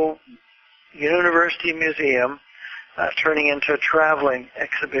whole university museum turning into a traveling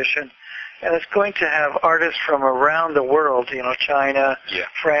exhibition. And it's going to have artists from around the world, China,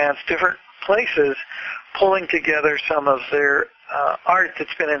 France, different places, pulling together some of their art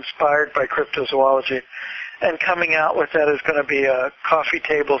that's been inspired by cryptozoology. And coming out with that is going to be a coffee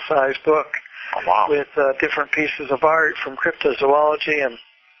table-sized book with different pieces of art from cryptozoology. And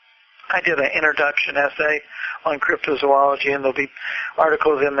I did an introduction essay on cryptozoology, and there'll be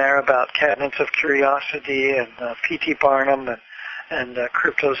articles in there about Cabinets of Curiosity and P.T. Barnum and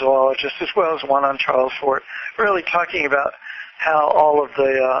cryptozoologists, as well as one on Charles Fort, really talking about how all of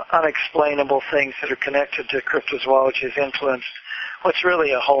the unexplainable things that are connected to cryptozoology has influenced what's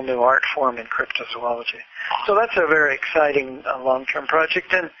really a whole new art form in cryptozoology. So that's a very exciting long-term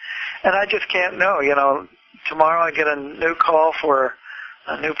project, and I just can't know. Tomorrow I get a new call for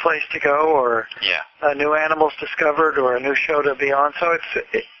a new place to go, or new animals discovered, or a new show to be on. So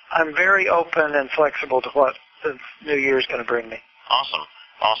I'm very open and flexible to what the new year is going to bring me. Awesome.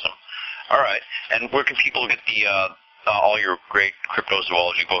 All right. And where can people get all your great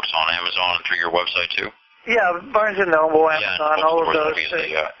cryptozoology books on Amazon and through your website too? Yeah, Barnes & Noble, Amazon, all of those.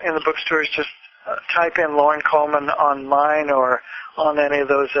 In the bookstores, just type in Loren Coleman online or on any of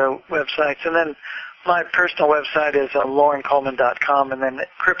those websites. And then my personal website is lorencoleman.com, and then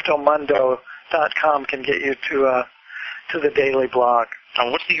cryptomundo.com can get you to the daily blog. Now,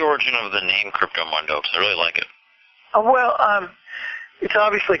 what's the origin of the name Cryptomundo? Because I really like it. It's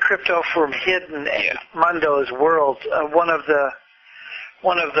obviously crypto from hidden, and mundo is world. One of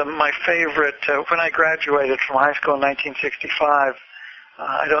my favorite, when I graduated from high school in 1965,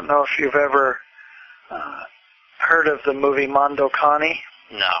 I don't know if you've ever heard of the movie Mondo Connie.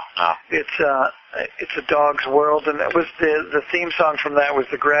 No. It's a dog's world, and it was the theme song from that was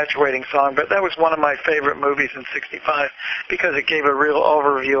the graduating song. But that was one of my favorite movies in '65 because it gave a real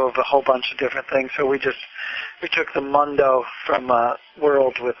overview of a whole bunch of different things. So we took the Mundo from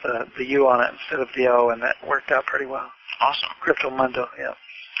world with the U on it instead of the O, and that worked out pretty well. Awesome. Cryptomundo, yeah.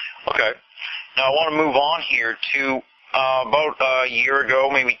 Okay. Now I want to move on here to about a year ago,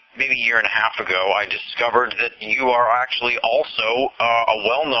 maybe a year and a half ago, I discovered that you are actually also a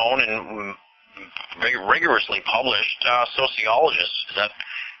well-known and very rigorously published sociologist. Is that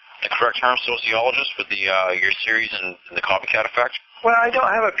the correct term, sociologist, with your series in the Copycat Effect? Well, I don't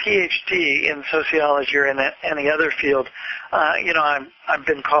have a PhD in sociology or in any other field. I've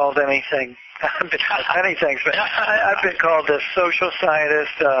been called anything. I've been called many things, but I've been called a social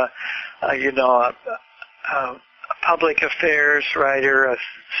scientist, a public affairs writer, a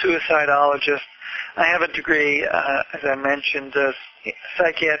suicidologist. I have a degree, as I mentioned, a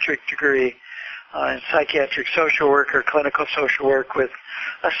psychiatric degree in psychiatric social work or clinical social work with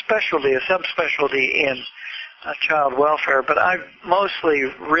a subspecialty in child welfare. But I've mostly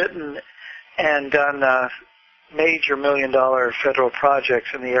written and done major million-dollar federal projects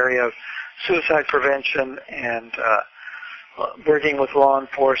in the area of suicide prevention and working with law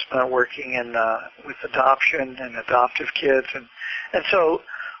enforcement, working in with adoption and adoptive kids, and so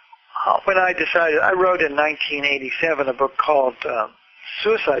when I decided, I wrote in 1987 a book called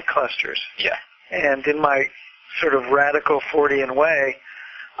Suicide Clusters. Yeah. And in my sort of radical Fortean way,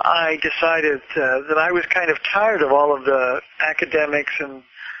 I decided that I was kind of tired of all of the academics and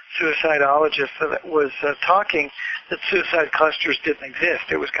suicidologists that was talking that suicide clusters didn't exist.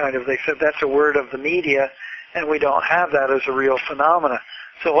 It was kind of, they said that's a word of the media, and we don't have that as a real phenomena.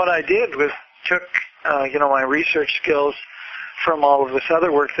 So what I did was took, my research skills from all of this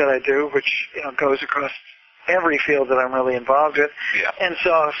other work that I do, which, goes across every field that I'm really involved with, and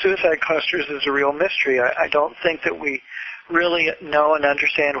saw suicide clusters as a real mystery. I don't think that we really know and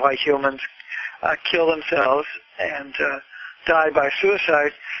understand why humans kill themselves and die by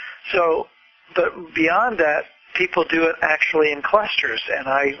suicide. So, but beyond that, people do it actually in clusters, and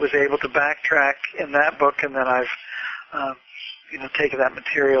I was able to backtrack in that book, and then I've taken that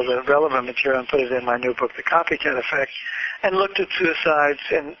material, the relevant material, and put it in my new book, The Copycat Effect, and looked at suicides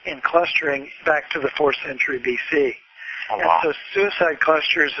in clustering back to the 4th century BC. Oh, wow. And so suicide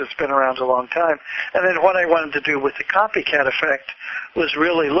clusters has been around a long time. And then what I wanted to do with the copycat effect was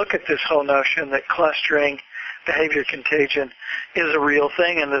really look at this whole notion that clustering, behavior contagion, is a real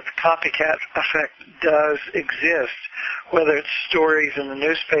thing, and that the copycat effect does exist, whether it's stories in the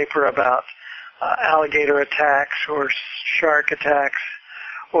newspaper about alligator attacks or shark attacks,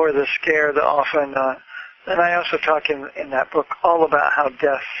 or the scare that often, and I also talk in that book all about how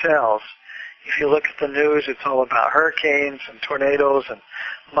death sells. If you look at the news, it's all about hurricanes and tornadoes and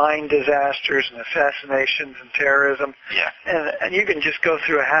mine disasters and assassinations and terrorism. Yeah. And you can just go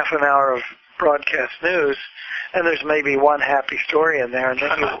through a half an hour of broadcast news, and there's maybe one happy story in there, and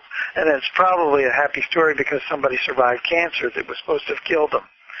then and it's probably a happy story because somebody survived cancer that was supposed to have killed them.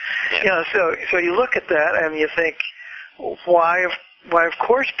 Yeah. So you look at that and you think, why of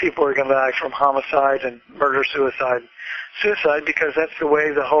course people are going to die from homicide and murder, suicide, because that's the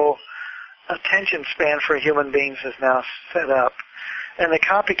way the whole attention span for human beings is now set up. And the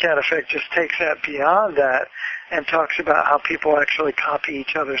copycat effect just takes that beyond that and talks about how people actually copy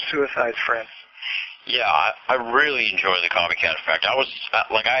each other's suicides, for instance. Yeah, I really enjoy the copycat effect.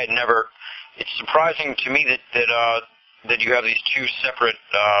 It's surprising to me that you have these two separate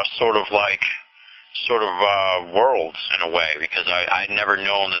worlds in a way, because I'd never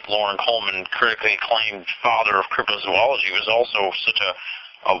known that Loren Coleman, critically acclaimed father of cryptozoology, was also such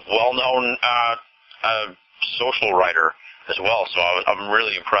a well-known social writer as well. So I'm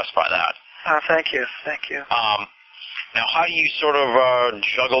really impressed by that. Thank you. Now, how do you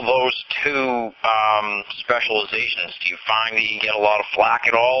juggle those two specializations? Do you find that you get a lot of flack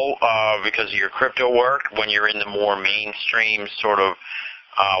at all because of your crypto work when you're in the more mainstream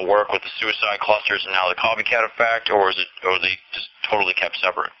work with the suicide clusters and now the copycat effect, or are they just totally kept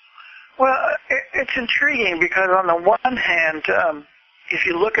separate? Well, it's intriguing because on the one hand, if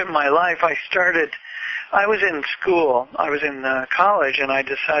you look at my life, I was in school, I was in college, and I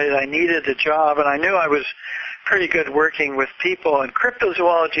decided I needed a job, and I knew I was pretty good working with people, and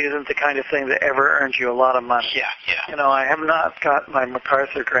cryptozoology isn't the kind of thing that ever earns you a lot of money. Yeah. I have not got my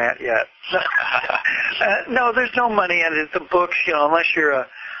MacArthur grant yet. No, there's no money in it. The books, unless you're a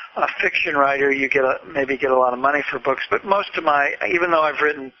fiction writer, you maybe get a lot of money for books, but most of even though I've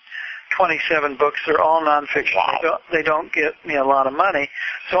written 27 books, they're all nonfiction. Wow. They don't get me a lot of money.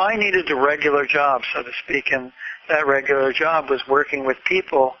 So I needed a regular job, so to speak, and that regular job was working with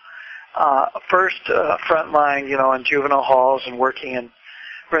people, first frontline, in juvenile halls and working in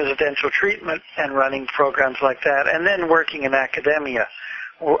residential treatment and running programs like that, and then working in academia,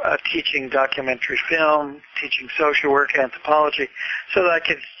 teaching documentary film, teaching social work, anthropology, so that I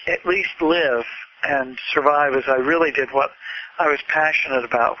could at least live and survive as I really did what I was passionate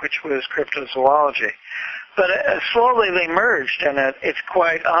about, which was cryptozoology. But slowly they merged, and it's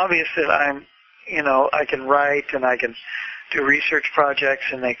quite obvious that I can write and I can do research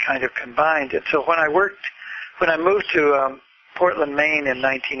projects, and they kind of combined. And so when I moved to Portland, Maine in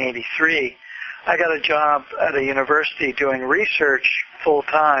 1983, I got a job at a university doing research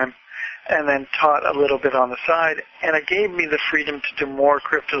full-time and then taught a little bit on the side, and it gave me the freedom to do more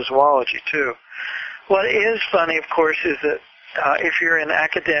cryptozoology, too. What is funny, of course, is that if you're in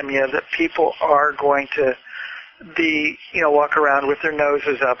academia, that people are going to walk around with their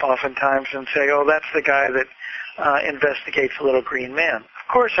noses up oftentimes and say, oh, that's the guy that investigates little green men. Of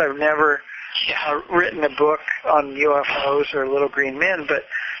course, I've never written a book on UFOs or little green men, but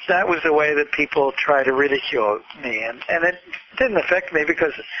that was the way that people try to ridicule me. And it didn't affect me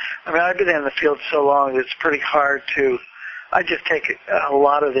because, I've been in the field so long that it's pretty hard to, I just take a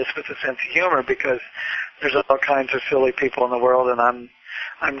lot of this with a sense of humor because there's all kinds of silly people in the world, and I'm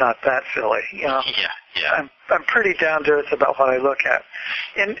not that silly, Yeah. I'm pretty down to earth about what I look at.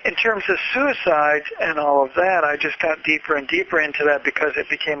 In terms of suicide and all of that, I just got deeper and deeper into that because it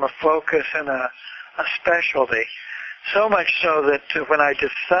became a focus and a specialty. So much so that when I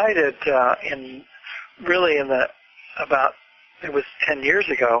decided it was 10 years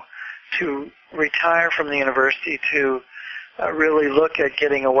ago, to retire from the university to really look at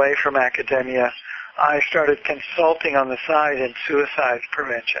getting away from academia, I started consulting on the side in suicide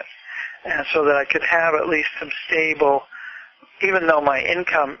prevention, and so that I could have at least some stable, even though my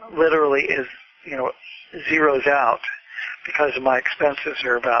income literally is, zeroes out because my expenses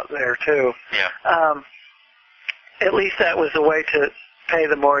are about there too. Yeah. At least that was a way to pay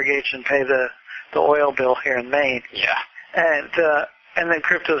the mortgage and pay the oil bill here in Maine. Yeah. And then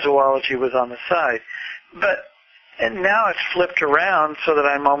cryptozoology was on the side. But And now it's flipped around so that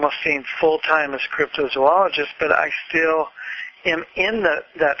I'm almost seen full-time as a cryptozoologist, but I still am in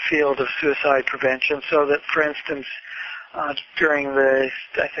that field of suicide prevention, so that, for instance, during I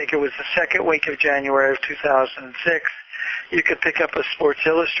think it was the second week of January of 2006, you could pick up a Sports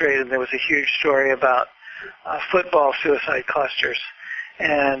Illustrated, and there was a huge story about football suicide clusters.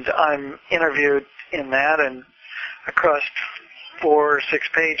 And I'm interviewed in that, and across 4 or 6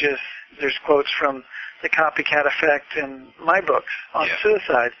 pages, there's quotes from The Copycat Effect in my books on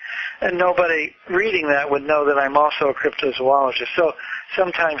suicide. And nobody reading that would know that I'm also a cryptozoologist. So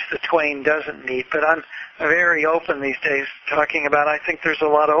sometimes the twain doesn't meet, but I'm very open these days talking about, I think there's a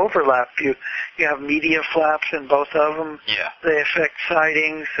lot of overlap. You have media flaps in both of them. Yeah. They affect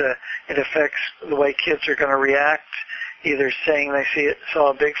sightings. It affects the way kids are going to react, either saying they saw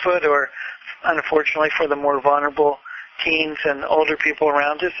a Bigfoot, or unfortunately for the more vulnerable teens and older people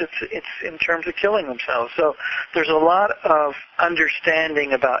around us, it's in terms of killing themselves. So there's a lot of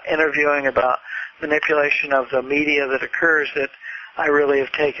understanding about interviewing, about manipulation of the media that occurs, that I really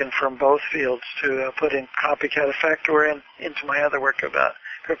have taken from both fields to put in Copycat Effect or into my other work about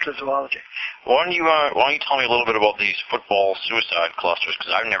cryptozoology. Why don't you tell me a little bit about these football suicide clusters,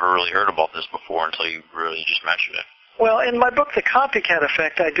 because I've never really heard about this before until you really just mentioned it. Well, in my book, The Copycat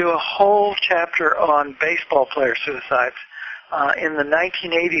Effect, I do a whole chapter on baseball player suicides. In the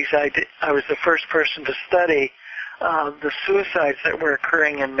 1980s, I was the first person to study the suicides that were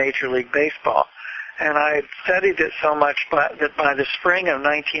occurring in Major League Baseball. And I had studied it so much that by the spring of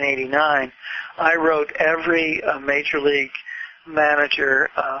 1989, I wrote every Major League manager,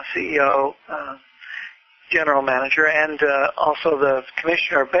 CEO, general manager, and also the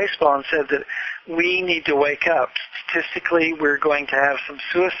commissioner of baseball, and said that we need to wake up. Statistically, we're going to have some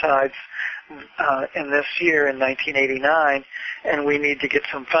suicides in this year, in 1989, and we need to get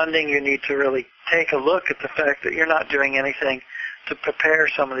some funding. You need to really take a look at the fact that you're not doing anything to prepare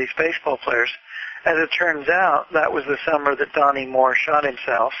some of these baseball players. As it turns out, that was the summer that Donnie Moore shot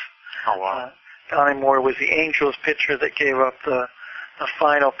himself. Oh, wow. Donnie Moore was the Angels pitcher that gave up the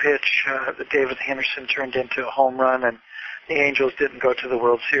final pitch that David Henderson turned into a home run, and the Angels didn't go to the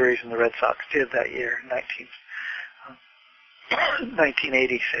World Series, and the Red Sox did that year in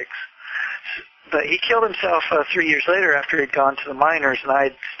 1986. But he killed himself 3 years later after he'd gone to the minors, and I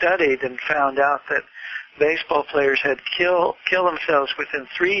had studied and found out that baseball players had killed themselves within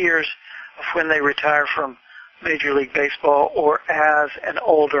 3 years of when they retire from Major League Baseball, or as an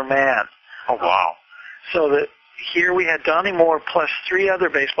older man. Oh, wow. So that here we had Donnie Moore plus 3 other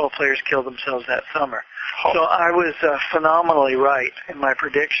baseball players kill themselves that summer. Oh. So I was phenomenally right in my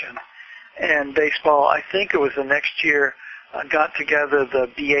prediction. And baseball, I think it was the next year, got together the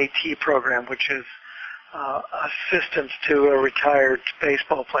BAT program, which is assistance to retired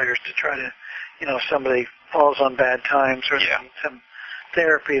baseball players to try to, if somebody falls on bad times or they need some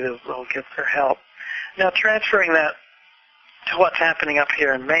therapy, they'll get their help. Now, transferring that to what's happening up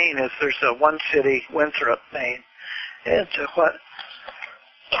here in Maine is there's one city, Winthrop, Maine, and what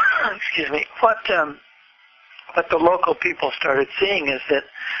the local people started seeing is that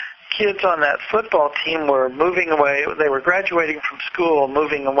kids on that football team were moving away. They were graduating from school,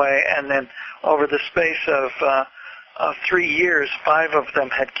 moving away, and then over the space of 3 years, 5 of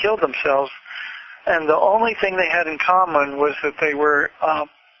them had killed themselves. And the only thing they had in common was that they were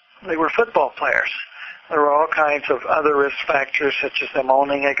football players. There were all kinds of other risk factors, such as them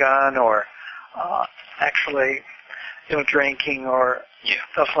owning a gun or actually, drinking or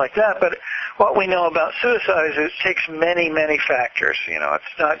stuff like that. But what we know about suicide is it takes many, many factors.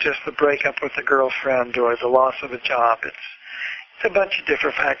 It's not just the breakup with a girlfriend or the loss of a job. It's a bunch of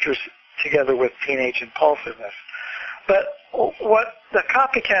different factors together with teenage impulsiveness. But what the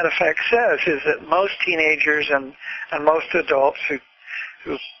Copycat Effect says is that most teenagers and most adults who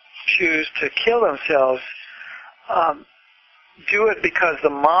choose to kill themselves do it because the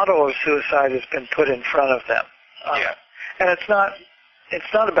model of suicide has been put in front of them. And it's not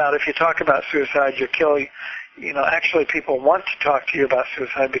about, if you talk about suicide, you kill, actually people want to talk to you about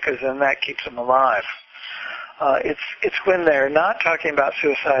suicide because then that keeps them alive. It's when they're not talking about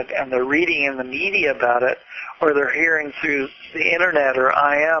suicide and they're reading in the media about it, or they're hearing through the internet or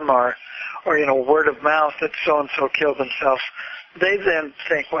IM or word of mouth that so-and-so killed themselves. They then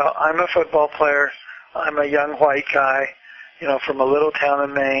think, well, I'm a football player, I'm a young white guy, from a little town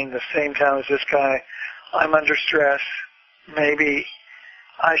in Maine, the same town as this guy, I'm under stress, maybe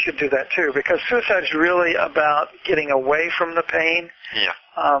I should do that too, because suicide is really about getting away from the pain.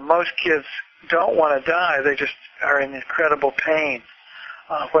 Most kids don't want to die, they just are in incredible pain,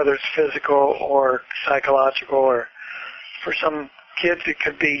 whether it's physical or psychological, or for some kids, it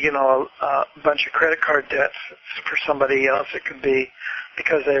could be, a bunch of credit card debts. For somebody else, it could be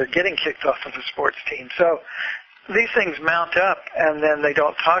because they're getting kicked off of a sports team. So these things mount up, and then they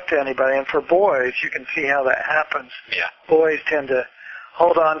don't talk to anybody. And for boys, you can see how that happens. Yeah. Boys tend to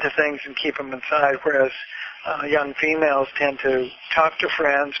hold on to things and keep them inside, whereas young females tend to talk to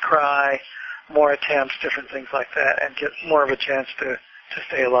friends, cry, more attempts, different things like that, and get more of a chance to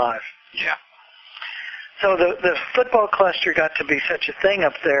stay alive. Yeah. So the football cluster got to be such a thing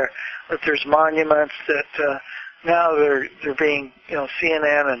up there that there's monuments that now they're being,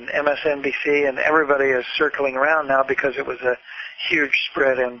 CNN and MSNBC and everybody is circling around now because it was a huge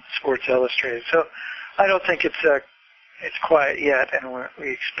spread in Sports Illustrated. So I don't think it's quiet yet, and we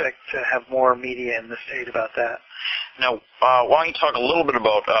expect to have more media in the state about that. Now, why don't you talk a little bit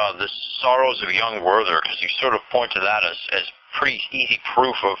about the Sorrows of Young Werther, because you sort of point to that as pretty easy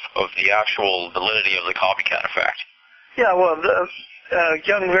proof of the actual validity of the copycat effect. Yeah, well,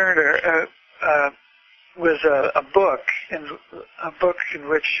 Young Werther was a book in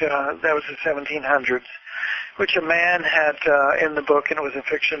which that was the 1700s, which a man had in the book, and it was a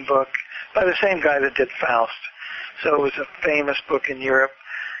fiction book by the same guy that did Faust. So it was a famous book in Europe.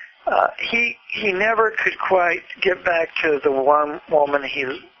 He never could quite get back to the one woman he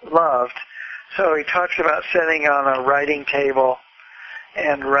loved. So he talks about sitting on a writing table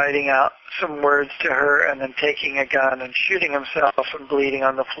and writing out some words to her and then taking a gun and shooting himself and bleeding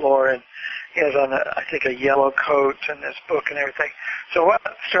on the floor. And he has on, I think, a yellow coat in this book and everything. So what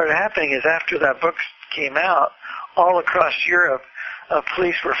started happening is after that book came out, all across Europe,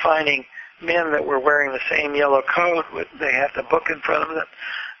 police were finding men that were wearing the same yellow coat. They had the book in front of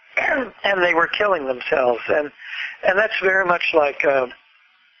them, and they were killing themselves. And that's very much like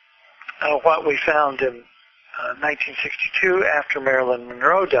what we found in 1962 after Marilyn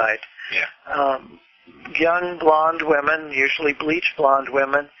Monroe died. Yeah. Young blonde women, usually bleached blonde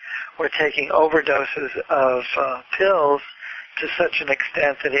women, were taking overdoses of pills to such an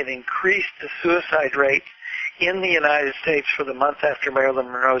extent that it increased the suicide rate in the United States for the month after Marilyn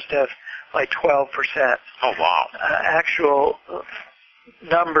Monroe's death by 12%. Oh, wow. Actual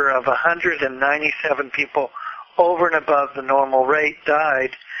number of 197 people over and above the normal rate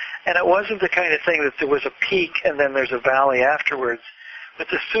died. And it wasn't the kind of thing that there was a peak and then there's a valley afterwards. With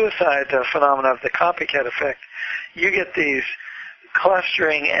the suicide phenomena of the copycat effect, you get these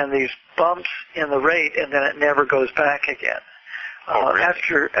clustering and these bumps in the rate, and then it never goes back again. Oh,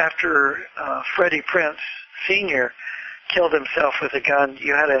 really? After Freddie Prinze Sr. killed himself with a gun,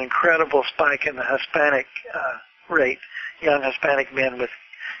 you had an incredible spike in the Hispanic rate. Young Hispanic men with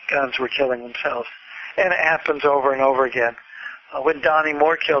guns were killing themselves. And it happens over and over again. When Donnie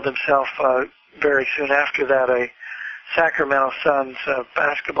Moore killed himself, very soon after that, a Sacramento Suns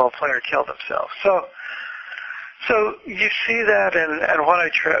basketball player killed himself. So you see that, and what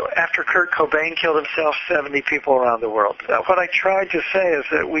after Kurt Cobain killed himself, 70 people around the world. What I tried to say is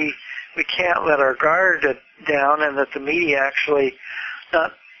that we can't let our guard down, and that the media actually,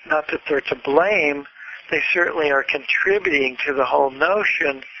 not that they're to blame, they certainly are contributing to the whole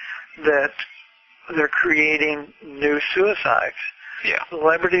notion that they're creating new suicides. Yeah.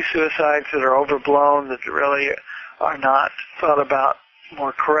 Celebrity suicides that are overblown, that really are not thought about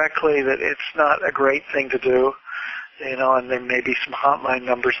more correctly, that it's not a great thing to do, and there may be some hotline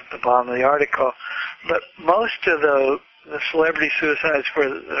numbers at the bottom of the article. But most of the celebrity suicides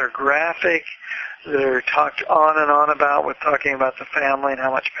that are graphic, that are talked on and on about with talking about the family and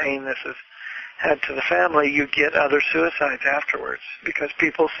how much pain this has had to the family, you get other suicides afterwards because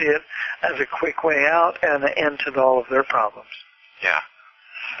people see it as a quick way out and an end to all of their problems. Yeah.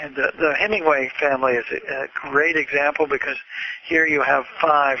 And the Hemingway family is a great example because here you have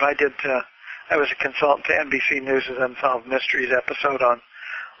 5. I was a consultant to NBC News' Unsolved Mysteries episode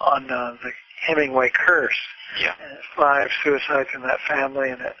on the Hemingway curse. Yeah. 5 suicides in that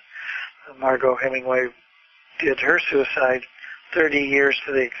family, and Margot Hemingway did her suicide 30 years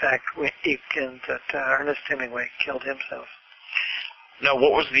to the exact weekend that Ernest Hemingway killed himself. Now,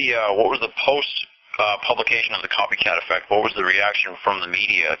 what was the post publication of the copycat effect? What was the reaction from the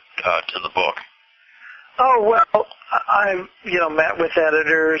media to the book? Oh, well, I've met with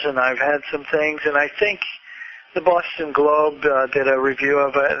editors, and I've had some things, and I think the Boston Globe did a review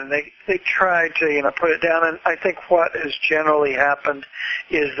of it, and they tried to put it down. And I think what has generally happened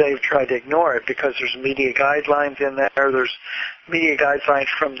is they've tried to ignore it because there's media guidelines in there. There's media guidelines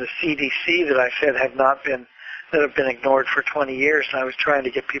from the CDC that I said have been ignored for 20 years, and I was trying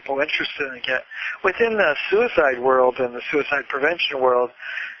to get people interested in it. Within the suicide world and the suicide prevention world,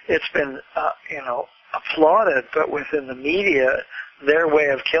 it's been applauded, but within the media, their way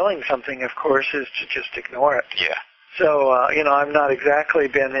of killing something, of course, is to just ignore it. Yeah. So, I've not exactly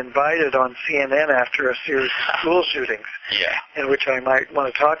been invited on CNN after a series of school shootings, in which I might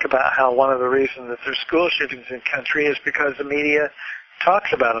want to talk about how one of the reasons that there's school shootings in the country is because the media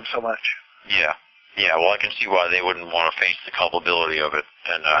talks about them so much. Yeah. Yeah, well, I can see why they wouldn't want to face the culpability of it,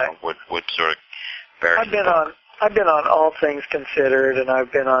 and would sort of bear I've been on All Things Considered, and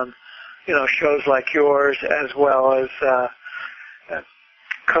I've been on, shows like yours, as well as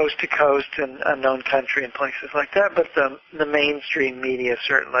Coast to Coast and Unknown Country and places like that. But the mainstream media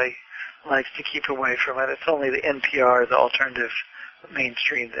certainly likes to keep away from it. It's only the NPR, the alternative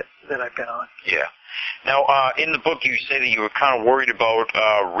mainstream, that I've been on. Yeah. Now, in the book, you say that you were kind of worried about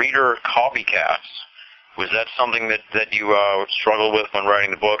reader copycats. Was that something that you struggled with when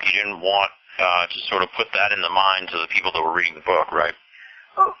writing the book? You didn't want to sort of put that in the minds of the people that were reading the book, right?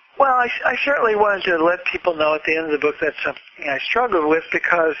 Oh, well, I certainly wanted to let people know at the end of the book that's something I struggled with,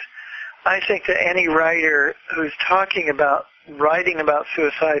 because I think that any writer who's writing about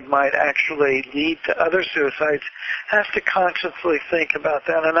suicide might actually lead to other suicides has to consciously think about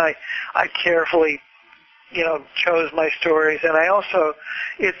that. And I carefully, chose my stories, and I also,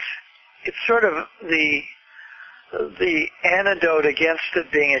 it's sort of the antidote against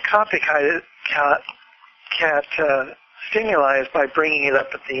it being a copycat stimuli is by bringing it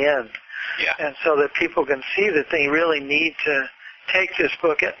up at the end. Yeah. And so that people can see that they really need to take this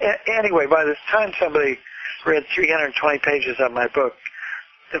book. Anyway, by the time somebody read 320 pages of my book,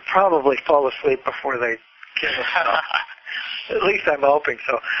 they'll probably fall asleep before they get it out. At least I'm hoping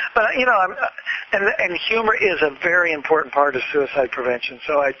so. But, and humor is a very important part of suicide prevention.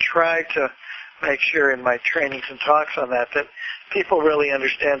 So I try to make sure in my trainings and talks on that people really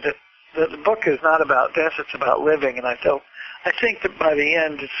understand that the book is not about death, it's about living. And I think that by the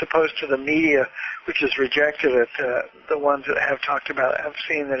end, it's supposed to the media, which has rejected it, the ones that have talked about it, have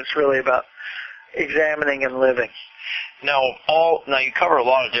seen that it's really about examining and living. Now you cover a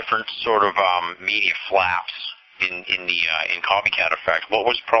lot of different sort of media flaps in Copycat Effect. What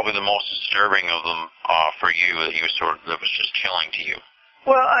was probably the most disturbing of them for you that was just chilling to you?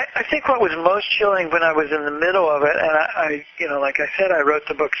 Well, I think what was most chilling when I was in the middle of it, and I like I said, I wrote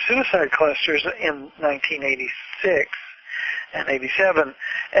the book Suicide Clusters in 1986 and 87,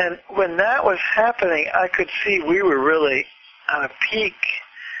 and when that was happening, I could see we were really on a peak,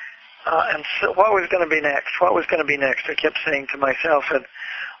 and so what was going to be next? What was going to be next? I kept saying to myself, and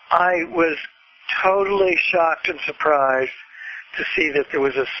I was totally shocked and surprised to see that there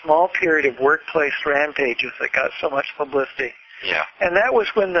was a small period of workplace rampages that got so much publicity. Yeah. And that was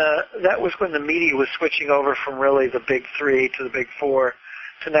when the media was switching over from really the big three to the big four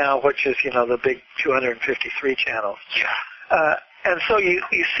to now, which is, the big 253 channels. Yeah. And so you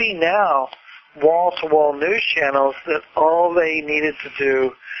see now wall-to-wall news channels that all they needed to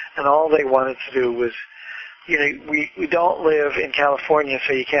do and all they wanted to do was, we don't live in California,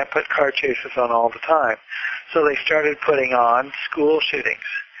 so you can't put car chases on all the time. So they started putting on school shootings.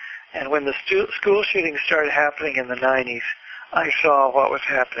 And when the school shootings started happening in the 90s, I saw what was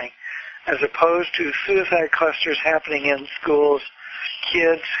happening. As opposed to suicide clusters happening in schools,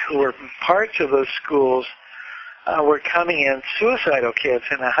 kids who were parts of those schools were coming in, suicidal kids,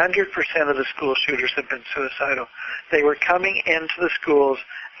 and 100% of the school shooters have been suicidal. They were coming into the schools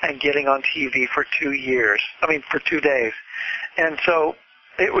and getting on TV for 2 days. And so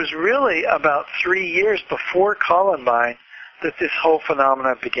it was really about 3 years before Columbine that this whole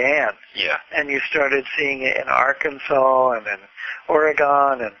phenomenon began. Yeah. And you started seeing it in Arkansas and in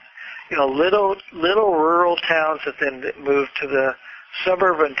Oregon and, little rural towns that then moved to the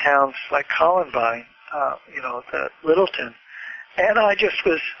suburban towns like Columbine, the Littleton. And I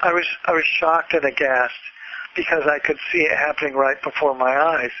was shocked and aghast because I could see it happening right before my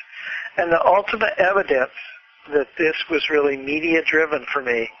eyes. And the ultimate evidence that this was really media-driven for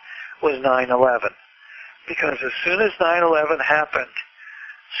me was 9/11. Because as soon as 9/11 happened,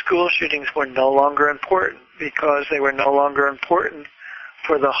 school shootings were no longer important, because they were no longer important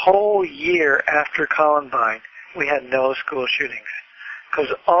for the whole year after Columbine. We had no school shootings.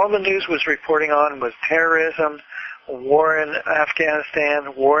 Because all the news was reporting on was terrorism, war in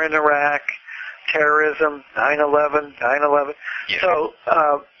Afghanistan, war in Iraq, terrorism, 9/11. Yeah. So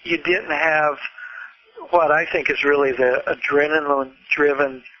you didn't have what I think is really the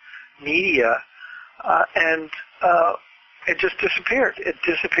adrenaline-driven media, and it just disappeared. It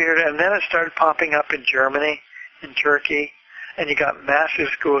disappeared, and then it started popping up in Germany, in Turkey, and you got massive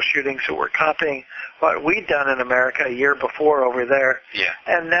school shootings that were copying what we'd done in America a year before over there. Yeah.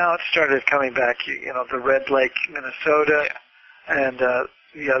 And now it started coming back, the Red Lake, Minnesota, and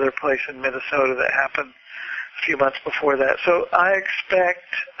the other place in Minnesota that happened a few months before that. So I expect,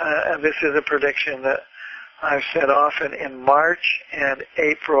 and this is a prediction, that I've said often in March and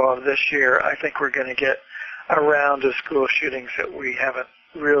April of this year, I think we're going to get a round of school shootings that we haven't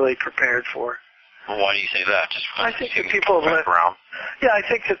really prepared for. Well, why do you say that? Just because I think that people have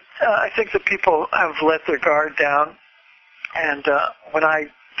I think that people have let their guard down. And when I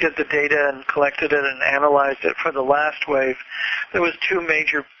did the data and collected it and analyzed it for the last wave, there was two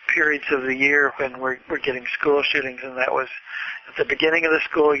major periods of the year when we're getting school shootings, and that was at the beginning of the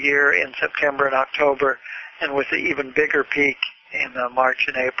school year in September and October, and with the even bigger peak in March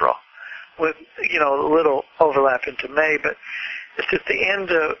and April, with a little overlap into May. But it's at the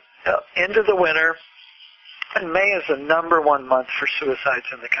end of the winter, and May is the number one month for suicides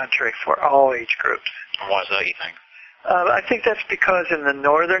in the country for all age groups. Why is that, you think? I think that's because in the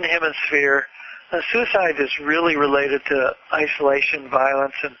northern hemisphere, suicide is really related to isolation,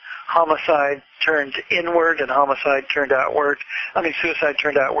 violence, and homicide turned inward and homicide turned outward. Suicide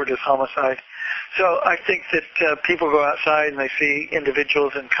turned outward is homicide. So I think that people go outside and they see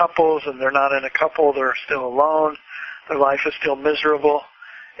individuals in couples, and they're not in a couple, they're still alone, their life is still miserable,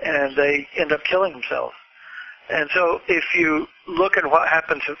 and they end up killing themselves. And so if you look at what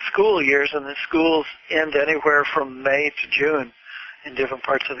happens at school years, and the schools end anywhere from May to June in different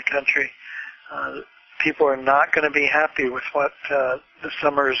parts of the country, people are not going to be happy with what the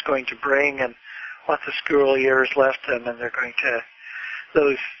summer is going to bring and what the school year has left them, and they're going to,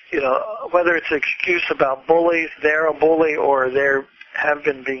 whether it's an excuse about bullies, they're a bully, or they have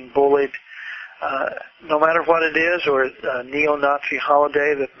been being bullied, no matter what it is, or a neo-Nazi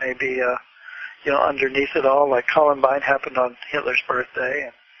holiday that may be underneath it all, like Columbine happened on Hitler's birthday,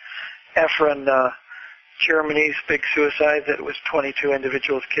 and Efren, Germany's big suicide that was 22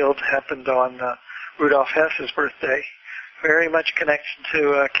 individuals killed happened on Rudolf Hess's birthday. Very much connection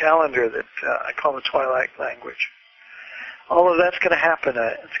to a calendar that I call the Twilight language. All of that's going to happen.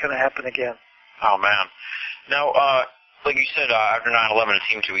 It's going to happen again. Oh, man. Now, like you said, after 9/11, it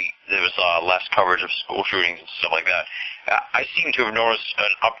seemed to be there was less coverage of school shootings and stuff like that. I seem to have noticed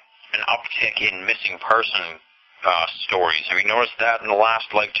an uptick in missing person stories. Have you noticed that in the last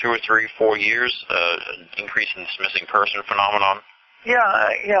 2 or 3, 4 years, an increase in this missing person phenomenon?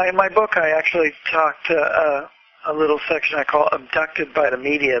 Yeah. In my book, I actually talked a little section I call "Abducted by the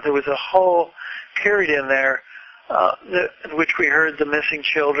Media." There was a whole period in there in which we heard the missing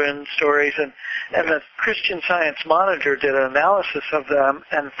children stories, and the Christian Science Monitor did an analysis of them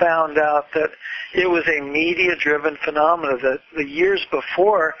and found out that it was a media-driven phenomenon. That the years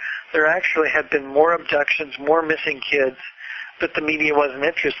before, there actually had been more abductions, more missing kids, but the media wasn't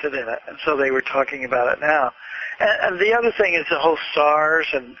interested in it, and so they were talking about it now. And the other thing is the whole SARS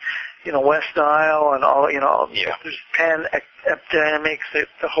and West Nile and all, there's epidemics that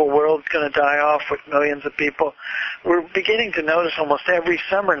the whole world's going to die off with millions of people. We're beginning to notice almost every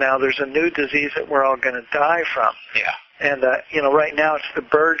summer now there's a new disease that we're all going to die from. Yeah. And, right now it's the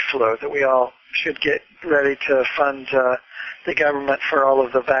bird flu that we all should get ready to fund the government for all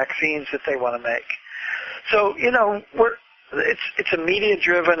of the vaccines that they want to make. So, it's a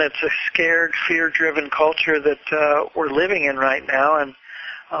media-driven, it's a scared, fear-driven culture that we're living in right now, and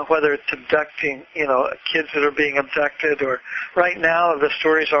whether it's abducting, kids that are being abducted, or right now the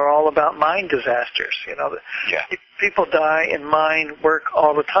stories are all about mine disasters. People die in mine work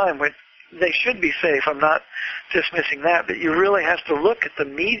all the time. They should be safe. I'm not dismissing that, but you really have to look at the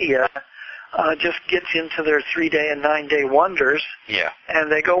media. Just gets into their 3-day and 9-day wonders, and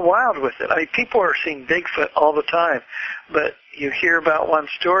they go wild with it. People are seeing Bigfoot all the time, but you hear about one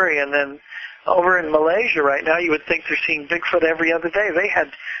story, and then over in Malaysia right now, you would think they're seeing Bigfoot every other day. They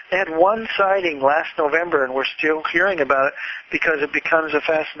had one sighting last November, and we're still hearing about it because it becomes a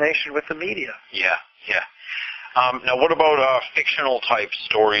fascination with the media. Yeah. Now, what about fictional type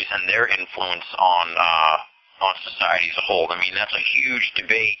stories and their influence on society as a whole? That's a huge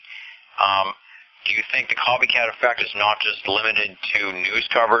debate. Do you think the copycat effect is not just limited to news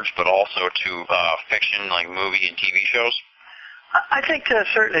coverage, but also to fiction like movie and TV shows? I think to a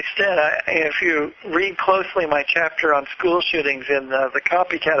certain extent, if you read closely my chapter on school shootings in the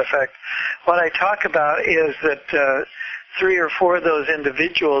copycat effect, what I talk about is that 3 or 4 of those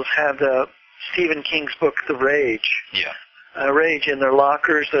individuals had Stephen King's book, The Rage. Yeah. Rage in their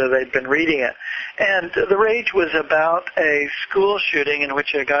lockers. They'd been reading it. And The Rage was about a school shooting in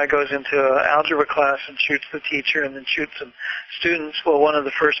which a guy goes into an algebra class and shoots the teacher and then shoots some students. Well, one of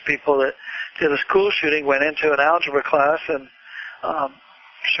the first people that did a school shooting went into an algebra class and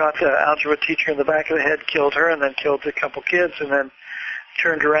shot the algebra teacher in the back of the head, killed her, and then killed a couple kids, and then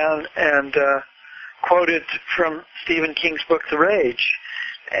turned around and quoted from Stephen King's book, The Rage.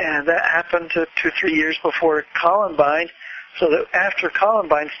 And that happened 2-3 years before Columbine. So that after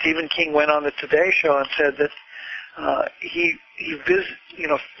Columbine, Stephen King went on the Today Show and said that he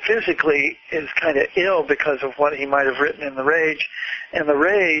physically is kind of ill because of what he might have written in The Rage, and The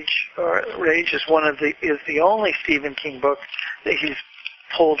Rage is the only Stephen King book that he's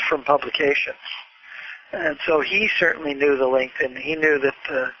pulled from publication. And so he certainly knew the length, and he knew that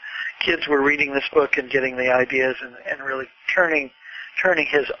kids were reading this book and getting the ideas and really turning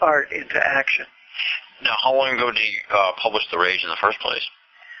his art into action. Now, how long ago did you publish The Rage in the first place?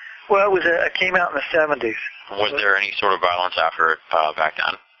 Well, it came out in the 70s. Was there any sort of violence after it back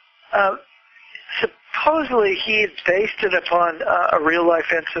then? Supposedly he had based it upon a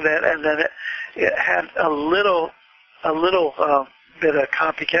real-life incident, and then it had a little bit of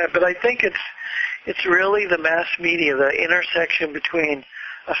copycat. But I think it's really the mass media, the intersection between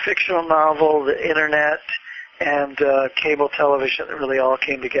a fictional novel, the internet, and cable television that really all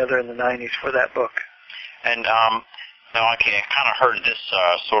came together in the 90s for that book. And now I kind of heard this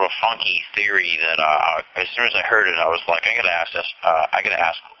sort of funky theory that as soon as I heard it, I was like, I gotta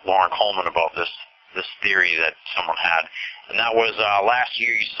ask Lauren Coleman about this theory that someone had. And that was last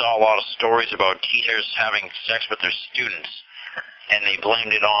year you saw a lot of stories about teachers having sex with their students, and they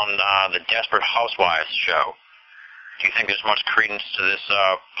blamed it on the Desperate Housewives show. Do you think there's much credence to this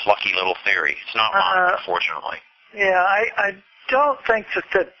plucky little theory? It's not mine, unfortunately. Yeah, I don't think that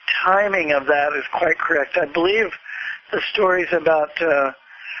the timing of that is quite correct. I believe the stories about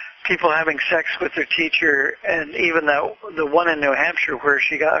people having sex with their teacher, and even the one in New Hampshire where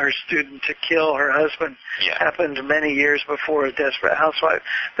she got her student to kill her husband, happened many years before a Desperate Housewife.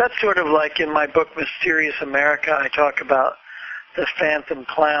 That's sort of like in my book Mysterious America, I talk about the Phantom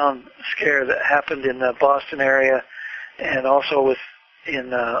Clown scare that happened in the Boston area, and also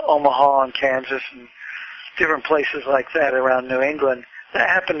in Omaha and Kansas and different places like that around New England. That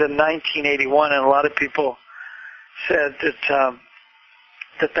happened in 1981, and a lot of people said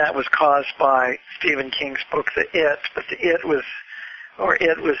that was caused by Stephen King's book, The It, but It was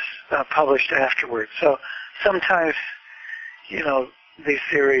published afterwards. So sometimes, these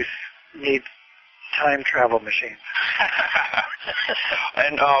theories need time travel machines.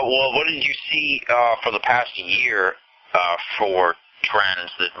 And what did you see for the past year for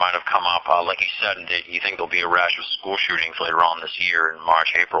trends that might have come up? Like you said, you think there'll be a rash of school shootings later on this year in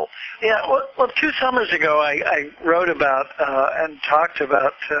March, April? Yeah, well 2 summers ago I wrote about and talked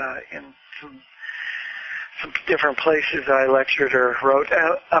about in some different places I lectured or wrote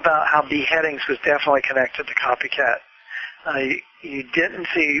about how beheadings was definitely connected to copycat. You didn't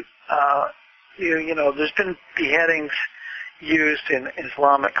see, there's been beheadings used in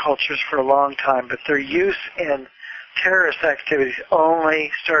Islamic cultures for a long time, but their use in terrorist activities only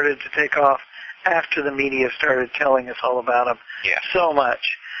started to take off after the media started telling us all about them so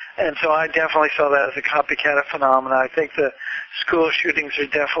much. And so I definitely saw that as a copycat phenomenon. I think the school shootings are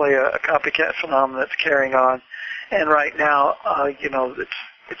definitely a copycat phenomenon that's carrying on. And right now,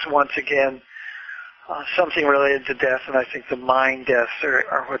 it's once again something related to death, and I think the mind deaths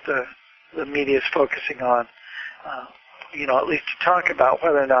are what the media is focusing on, at least to talk about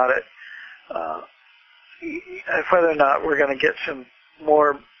whether or not we're going to get some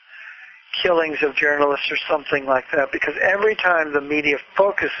more killings of journalists or something like that, because every time the media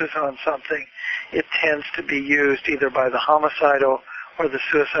focuses on something, it tends to be used either by the homicidal or the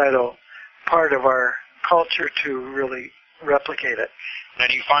suicidal part of our culture to really replicate it. Now,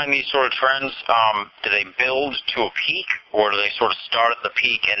 do you find these sort of trends, do they build to a peak, or do they sort of start at the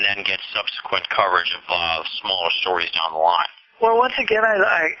peak and then get subsequent coverage of smaller stories down the line? Well, once again,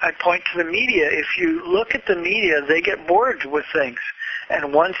 I point to the media. If you look at the media, they get bored with things.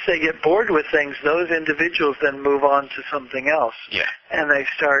 And once they get bored with things, those individuals then move on to something else. Yeah. And they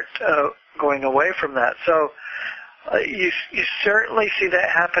start going away from that. So you certainly see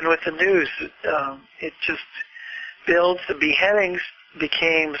that happen with the news. It just builds. The beheadings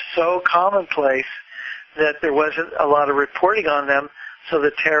became so commonplace that there wasn't a lot of reporting on them, so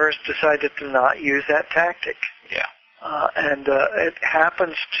the terrorists decided to not use that tactic. Yeah. And it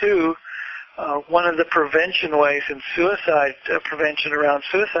happens too. One of the prevention ways in suicide prevention around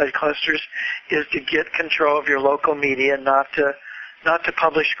suicide clusters is to get control of your local media, not to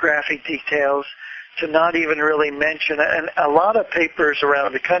publish graphic details, to not even really mention it. And a lot of papers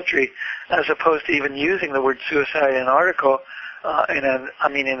around the country, as opposed to even using the word suicide in an article,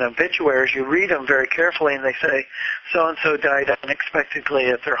 in obituaries, you read them very carefully, and they say so-and-so died unexpectedly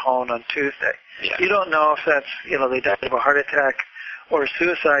at their home on Tuesday. Yeah. You don't know if that's, they died of a heart attack or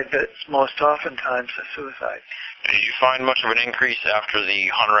suicide, but it's most oftentimes a suicide. Did you find much of an increase after the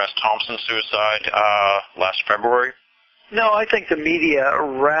Hunter S. Thompson suicide last February? No, I think the media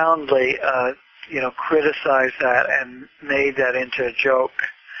roundly criticized that and made that into a joke,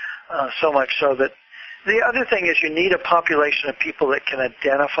 so much so that the other thing is you need a population of people that can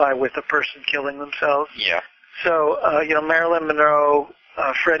identify with the person killing themselves. Yeah. So, Marilyn Monroe,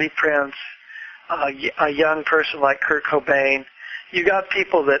 Freddie Prinze, a young person like Kurt Cobain, you got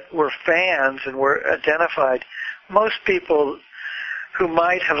people that were fans and were identified. Most people who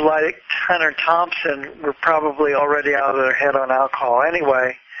might have liked Hunter Thompson were probably already out of their head on alcohol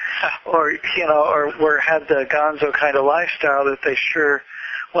anyway, or had the gonzo kind of lifestyle that they sure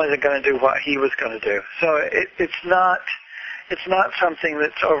wasn't going to do what he was going to do. So it's not something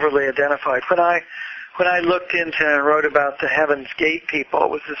that's overly identified. When I looked into and wrote about the Heaven's Gate people, it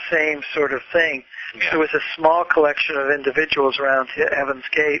was the same sort of thing. Yeah. There was a small collection of individuals around Heaven's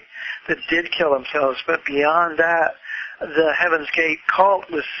Gate that did kill themselves, but beyond that, the Heaven's Gate cult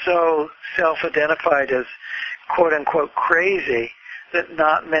was so self-identified as quote-unquote crazy that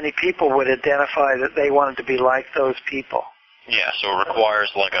not many people would identify that they wanted to be like those people. Yeah, so it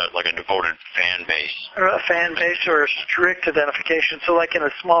requires like a devoted fan base. Or a fan base or a strict identification. So like in a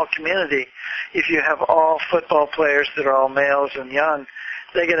small community, if you have all football players that are all males and young,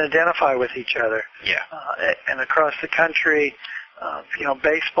 they can identify with each other. Yeah. And across the country,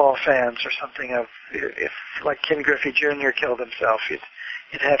 baseball fans or something of, if like Ken Griffey Jr. killed himself,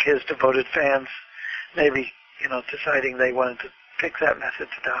 you'd have his devoted fans maybe, deciding they wanted to pick that method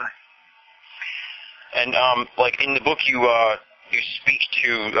to die. And like in the book, you speak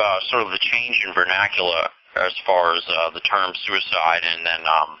to sort of the change in vernacular as far as the term suicide, and then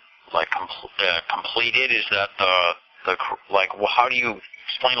completed. Is that how do you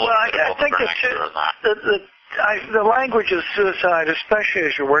explain a little bit about the vernacular of that? The language of suicide, especially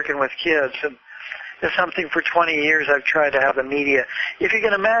as you're working with kids, and is something for 20 years I've tried to have the media. If you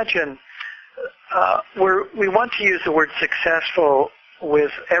can imagine, we want to use the word successful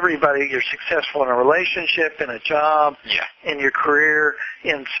with everybody. You're successful in a relationship, in a job, in your career,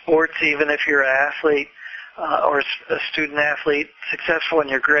 in sports, even if you're an athlete or a student athlete, successful in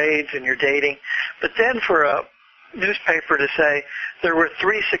your grades and your dating. But then for a newspaper to say there were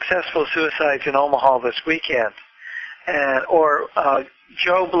 3 successful suicides in Omaha this weekend, or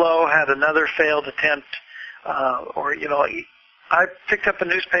Joe Blow had another failed attempt, I picked up a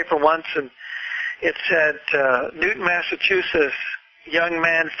newspaper once and it said, Newton, Massachusetts, young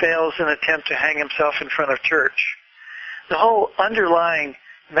man fails in attempt to hang himself in front of church. The whole underlying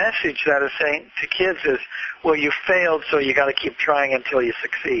message that is saying to kids is, well, you failed, so you got to keep trying until you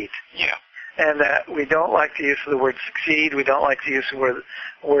succeed. Yeah. And that we don't like the use of the word succeed. We don't like the use of the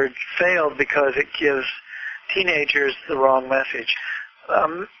word failed because it gives teenagers the wrong message.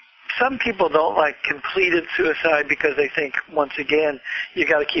 Some people don't like completed suicide because they think, once again, you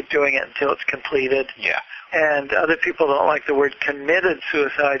got to keep doing it until it's completed. Yeah. And other people don't like the word committed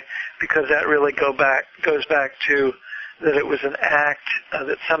suicide because that really goes back to that it was an act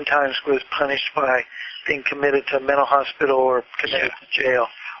that sometimes was punished by being committed to a mental hospital or committed to jail.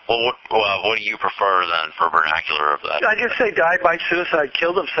 Well, what do you prefer then for vernacular of that? I just say died by suicide,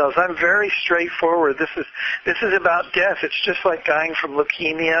 killed themselves. I'm very straightforward. This is about death. It's just like dying from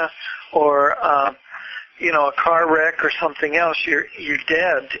leukemia or a car wreck or something else. You're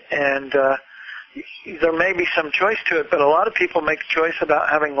dead, and there may be some choice to it, but a lot of people make a choice about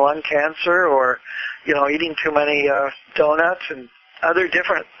having lung cancer or eating too many donuts and other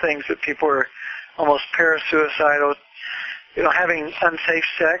different things that people are almost parasuicidal. Having unsafe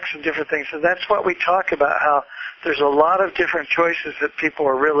sex and different things. And that's what we talk about, how there's a lot of different choices that people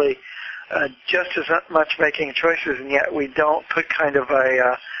are really just as much making choices, and yet we don't put kind of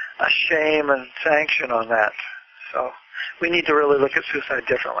a shame and sanction on that. So we need to really look at suicide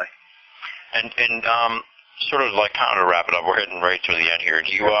differently. And sort of like kind of to wrap it up, we're heading right to the end here.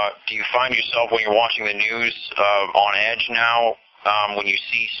 Do you find yourself when you're watching the news on edge now when you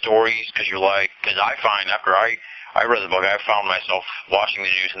see stories? Because I find after I read the book, I found myself watching the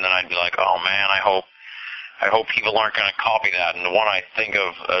news, and then I'd be like, oh man, I hope people aren't going to copy that. And the one I think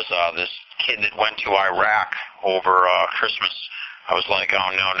of is this kid that went to Iraq over Christmas. I was like,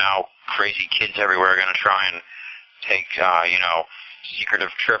 oh no, now crazy kids everywhere are going to try and take,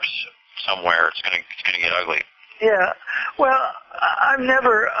 secretive trips somewhere. It's going to get ugly. Yeah. Well,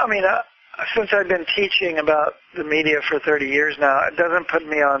 since I've been teaching about the media for 30 years now, it doesn't put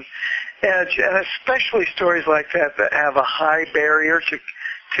me on edge, and especially stories like that have a high barrier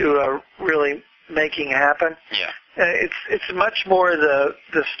to really making happen. Yeah. It's much more the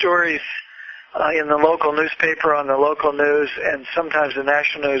stories in the local newspaper, on the local news, and sometimes the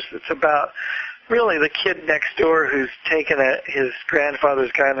national news. It's about really the kid next door who's taken his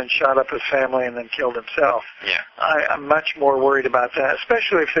grandfather's gun and shot up his family and then killed himself. Yeah. I'm much more worried about that,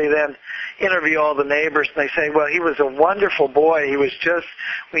 especially if they then interview all the neighbors and they say, well, he was a wonderful boy. He was just,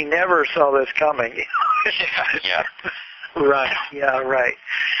 we never saw this coming. Yeah. Right. Yeah, right.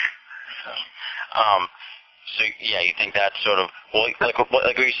 So yeah, you think that sort of, well, like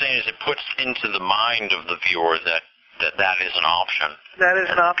what you're saying is it puts into the mind of the viewer that is an option. That is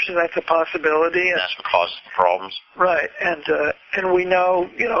an option. That's a possibility. And that's what causes the problems. Right, and we know,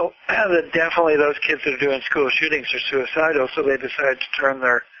 that definitely those kids that are doing school shootings are suicidal, so they decide to turn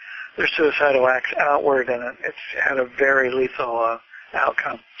their suicidal acts outward, and it's had a very lethal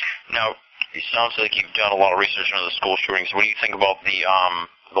outcome. Now, it sounds like you've done a lot of research into the school shootings. What do you think about the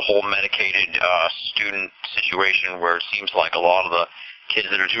whole medicated student situation, where it seems like a lot of the kids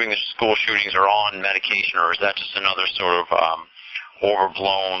that are doing the school shootings are on medication, or is that just another sort of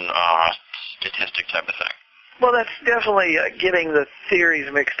overblown statistic type of thing? Well, that's definitely getting the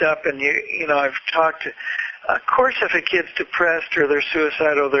theories mixed up, and I've talked. Of course, if a kid's depressed or they're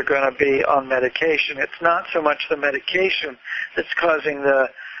suicidal, they're going to be on medication. It's not so much the medication that's causing the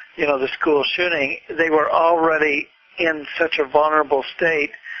school shooting. They were already in such a vulnerable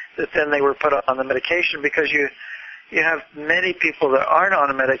state that then they were put on the medication, because you have many people that aren't on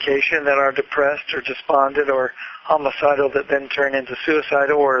a medication that are depressed or despondent or homicidal that then turn into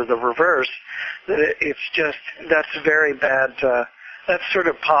suicidal, or the reverse. That's very bad. That's sort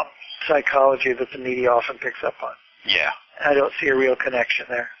of pop psychology that the media often picks up on. Yeah. I don't see a real connection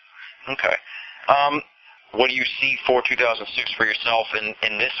there. Okay. What do you see for 2006 for yourself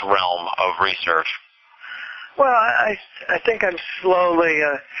in this realm of research? Well, I think I'm slowly,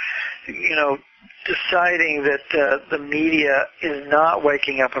 deciding that the media is not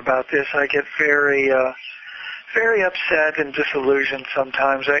waking up about this. I get very upset and disillusioned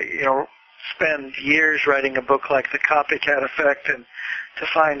sometimes. I, spend years writing a book like The Copycat Effect, and to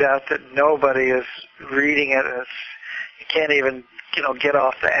find out that nobody is reading it, you can't even, get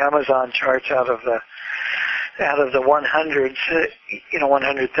off the Amazon charts out of the 100s,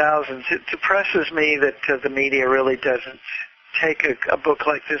 100,000s. It depresses me that the media really doesn't take a book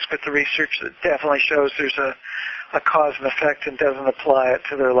like this with the research that definitely shows there's a cause and effect and doesn't apply it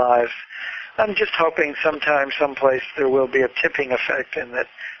to their lives. I'm just hoping sometime, someplace, there will be a tipping effect, and that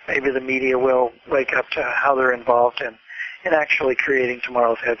maybe the media will wake up to how they're involved in actually creating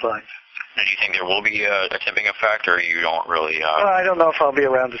tomorrow's headlines. Now, do you think there will be a tipping effect, or you don't really... Well, I don't know if I'll be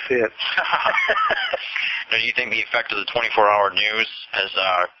around to see it. Now, do you think the effect of the 24-hour news has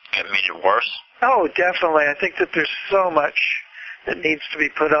made it worse? Oh, definitely. I think that there's so much that needs to be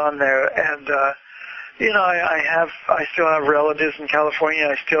put on there, and I still have relatives in California.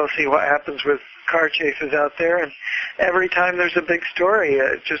 I still see what happens with car chases out there, and every time there's a big story,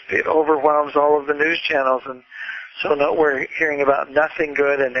 it overwhelms all of the news channels, and so we're hearing about nothing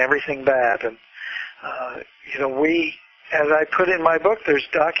good and everything bad. And we, as I put in my book, there's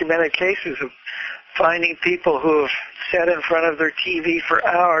documented cases of finding people who have sat in front of their TV for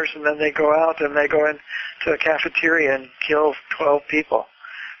hours, and then they go out and they go into a cafeteria and kill 12 people.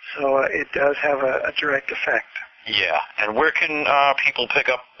 So it does have a direct effect. Yeah. And where can people pick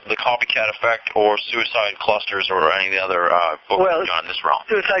up The Copycat Effect or Suicide Clusters or any of the other books you've done in this realm?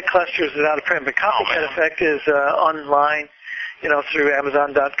 Suicide Clusters is out of print, but Copycat Effect is online, through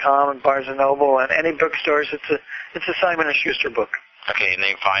Amazon.com and Barnes & Noble and any bookstores. It's a Simon & Schuster book. Okay, and they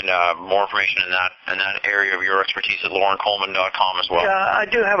can find more information in that area of your expertise at LaurenColeman.com as well. Yeah, I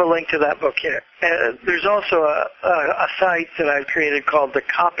do have a link to that book here. There's also a site that I've created called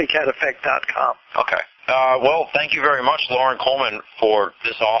thecopycateffect.com. Okay. Well, thank you very much, Lauren Coleman, for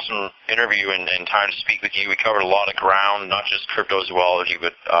this awesome interview and time to speak with you. We covered a lot of ground, not just cryptozoology,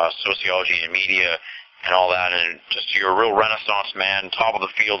 but sociology and media and all that. And just you're a real renaissance man, top of the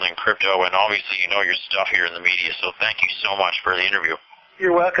field in crypto, and obviously you know your stuff here in the media. So thank you so much for the interview.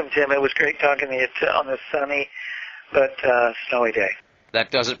 You're welcome, Tim. It was great talking to you on this sunny but snowy day. That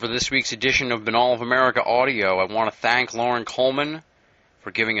does it for this week's edition of Binnall of America Audio. I want to thank Lauren Coleman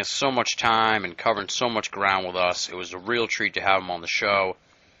for giving us so much time and covering so much ground with us. It was a real treat to have him on the show.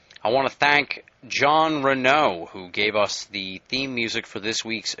 I want to thank John Renaud, who gave us the theme music for this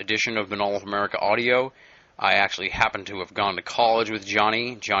week's edition of Binnall of America Audio. I actually happen to have gone to college with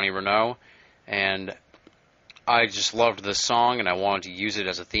Johnny Renaud, and I just loved this song, and I wanted to use it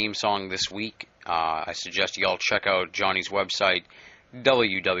as a theme song this week. I suggest you all check out Johnny's website,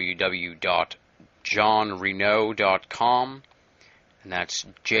 www.johnrenaud.com. And that's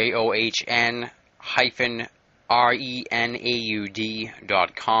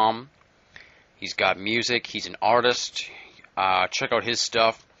JOHN-RENAUD.com. He's got music. He's an artist. Check out his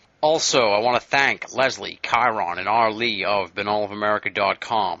stuff. Also, I want to thank Leslie, Chiron, and R. Lee of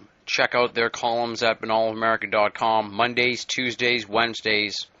BinallofAmerica.com. Check out their columns at BinallofAmerica.com Mondays, Tuesdays,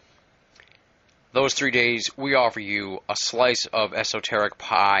 Wednesdays. Those 3 days, we offer you a slice of esoteric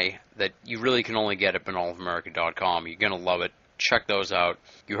pie that you really can only get at BinallofAmerica.com. You're going to love it. Check those out.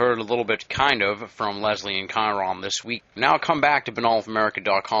 You heard a little bit, kind of, from Leslie and Chiron this week. Now come back to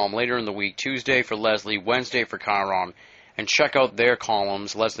BinallofAmerica.com later in the week, Tuesday for Leslie, Wednesday for Chiron, and check out their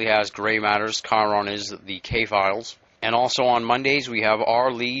columns. Leslie has Gray Matters, Chiron is the K-Files. And also on Mondays, we have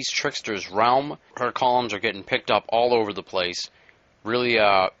R. Lee's Trickster's Realm. Her columns are getting picked up all over the place.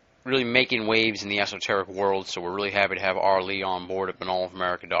 Really making waves in the esoteric world, so we're really happy to have R. Lee on board at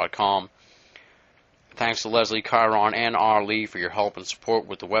BinallofAmerica.com. Thanks to Leslie, Chiron, and R. Lee for your help and support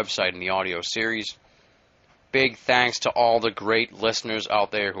with the website and the audio series. Big thanks to all the great listeners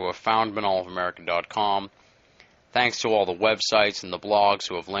out there who have found BinallofAmerica.com. Thanks to all the websites and the blogs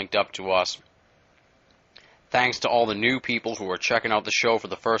who have linked up to us. Thanks to all the new people who are checking out the show for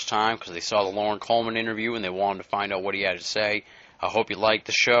the first time because they saw the Loren Coleman interview and they wanted to find out what he had to say. I hope you liked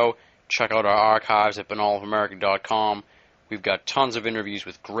the show. Check out our archives at BinallofAmerica.com. We've got tons of interviews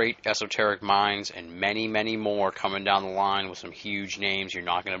with great esoteric minds and many, many more coming down the line with some huge names you're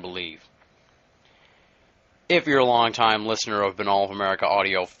not going to believe. If you're a long-time listener of Binall of America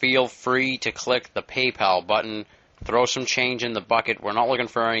Audio, feel free to click the PayPal button. Throw some change in the bucket. We're not looking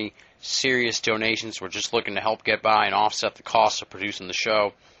for any serious donations. We're just looking to help get by and offset the costs of producing the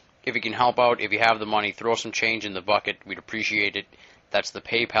show. If you can help out, if you have the money, throw some change in the bucket. We'd appreciate it. That's the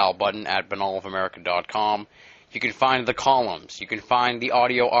PayPal button at BinallofAmerica.com. You can find the columns. You can find the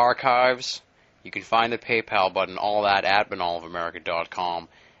audio archives. You can find the PayPal button, all that at BinallofAmerica.com.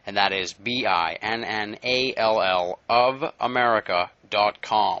 And that is BINNALL of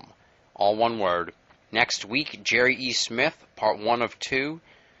America.com. All one word. Next week, Jerry E. Smith, part 1 of 2.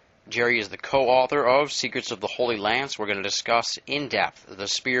 Jerry is the co-author of Secrets of the Holy Lance. We're going to discuss in depth the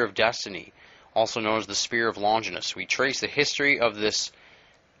Spear of Destiny, also known as the Spear of Longinus. We trace the history of this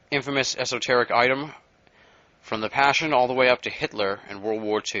infamous esoteric item from the Passion all the way up to Hitler and World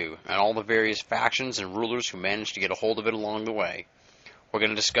War II, and all the various factions and rulers who managed to get a hold of it along the way. We're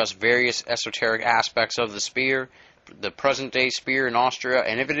going to discuss various esoteric aspects of the spear, the present-day spear in Austria,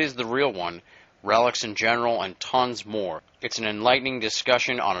 and if it is the real one, relics in general, and tons more. It's an enlightening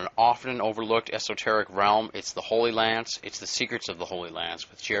discussion on an often overlooked esoteric realm. It's the Holy Lance. It's the Secrets of the Holy Lance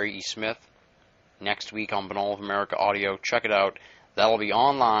with Jerry E. Smith. Next week on Binall of America Audio. Check it out. That'll be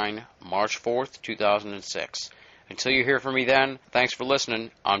online March 4th, 2006. Until you hear from me then, thanks for listening.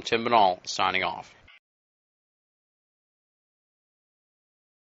 I'm Tim Binall, signing off.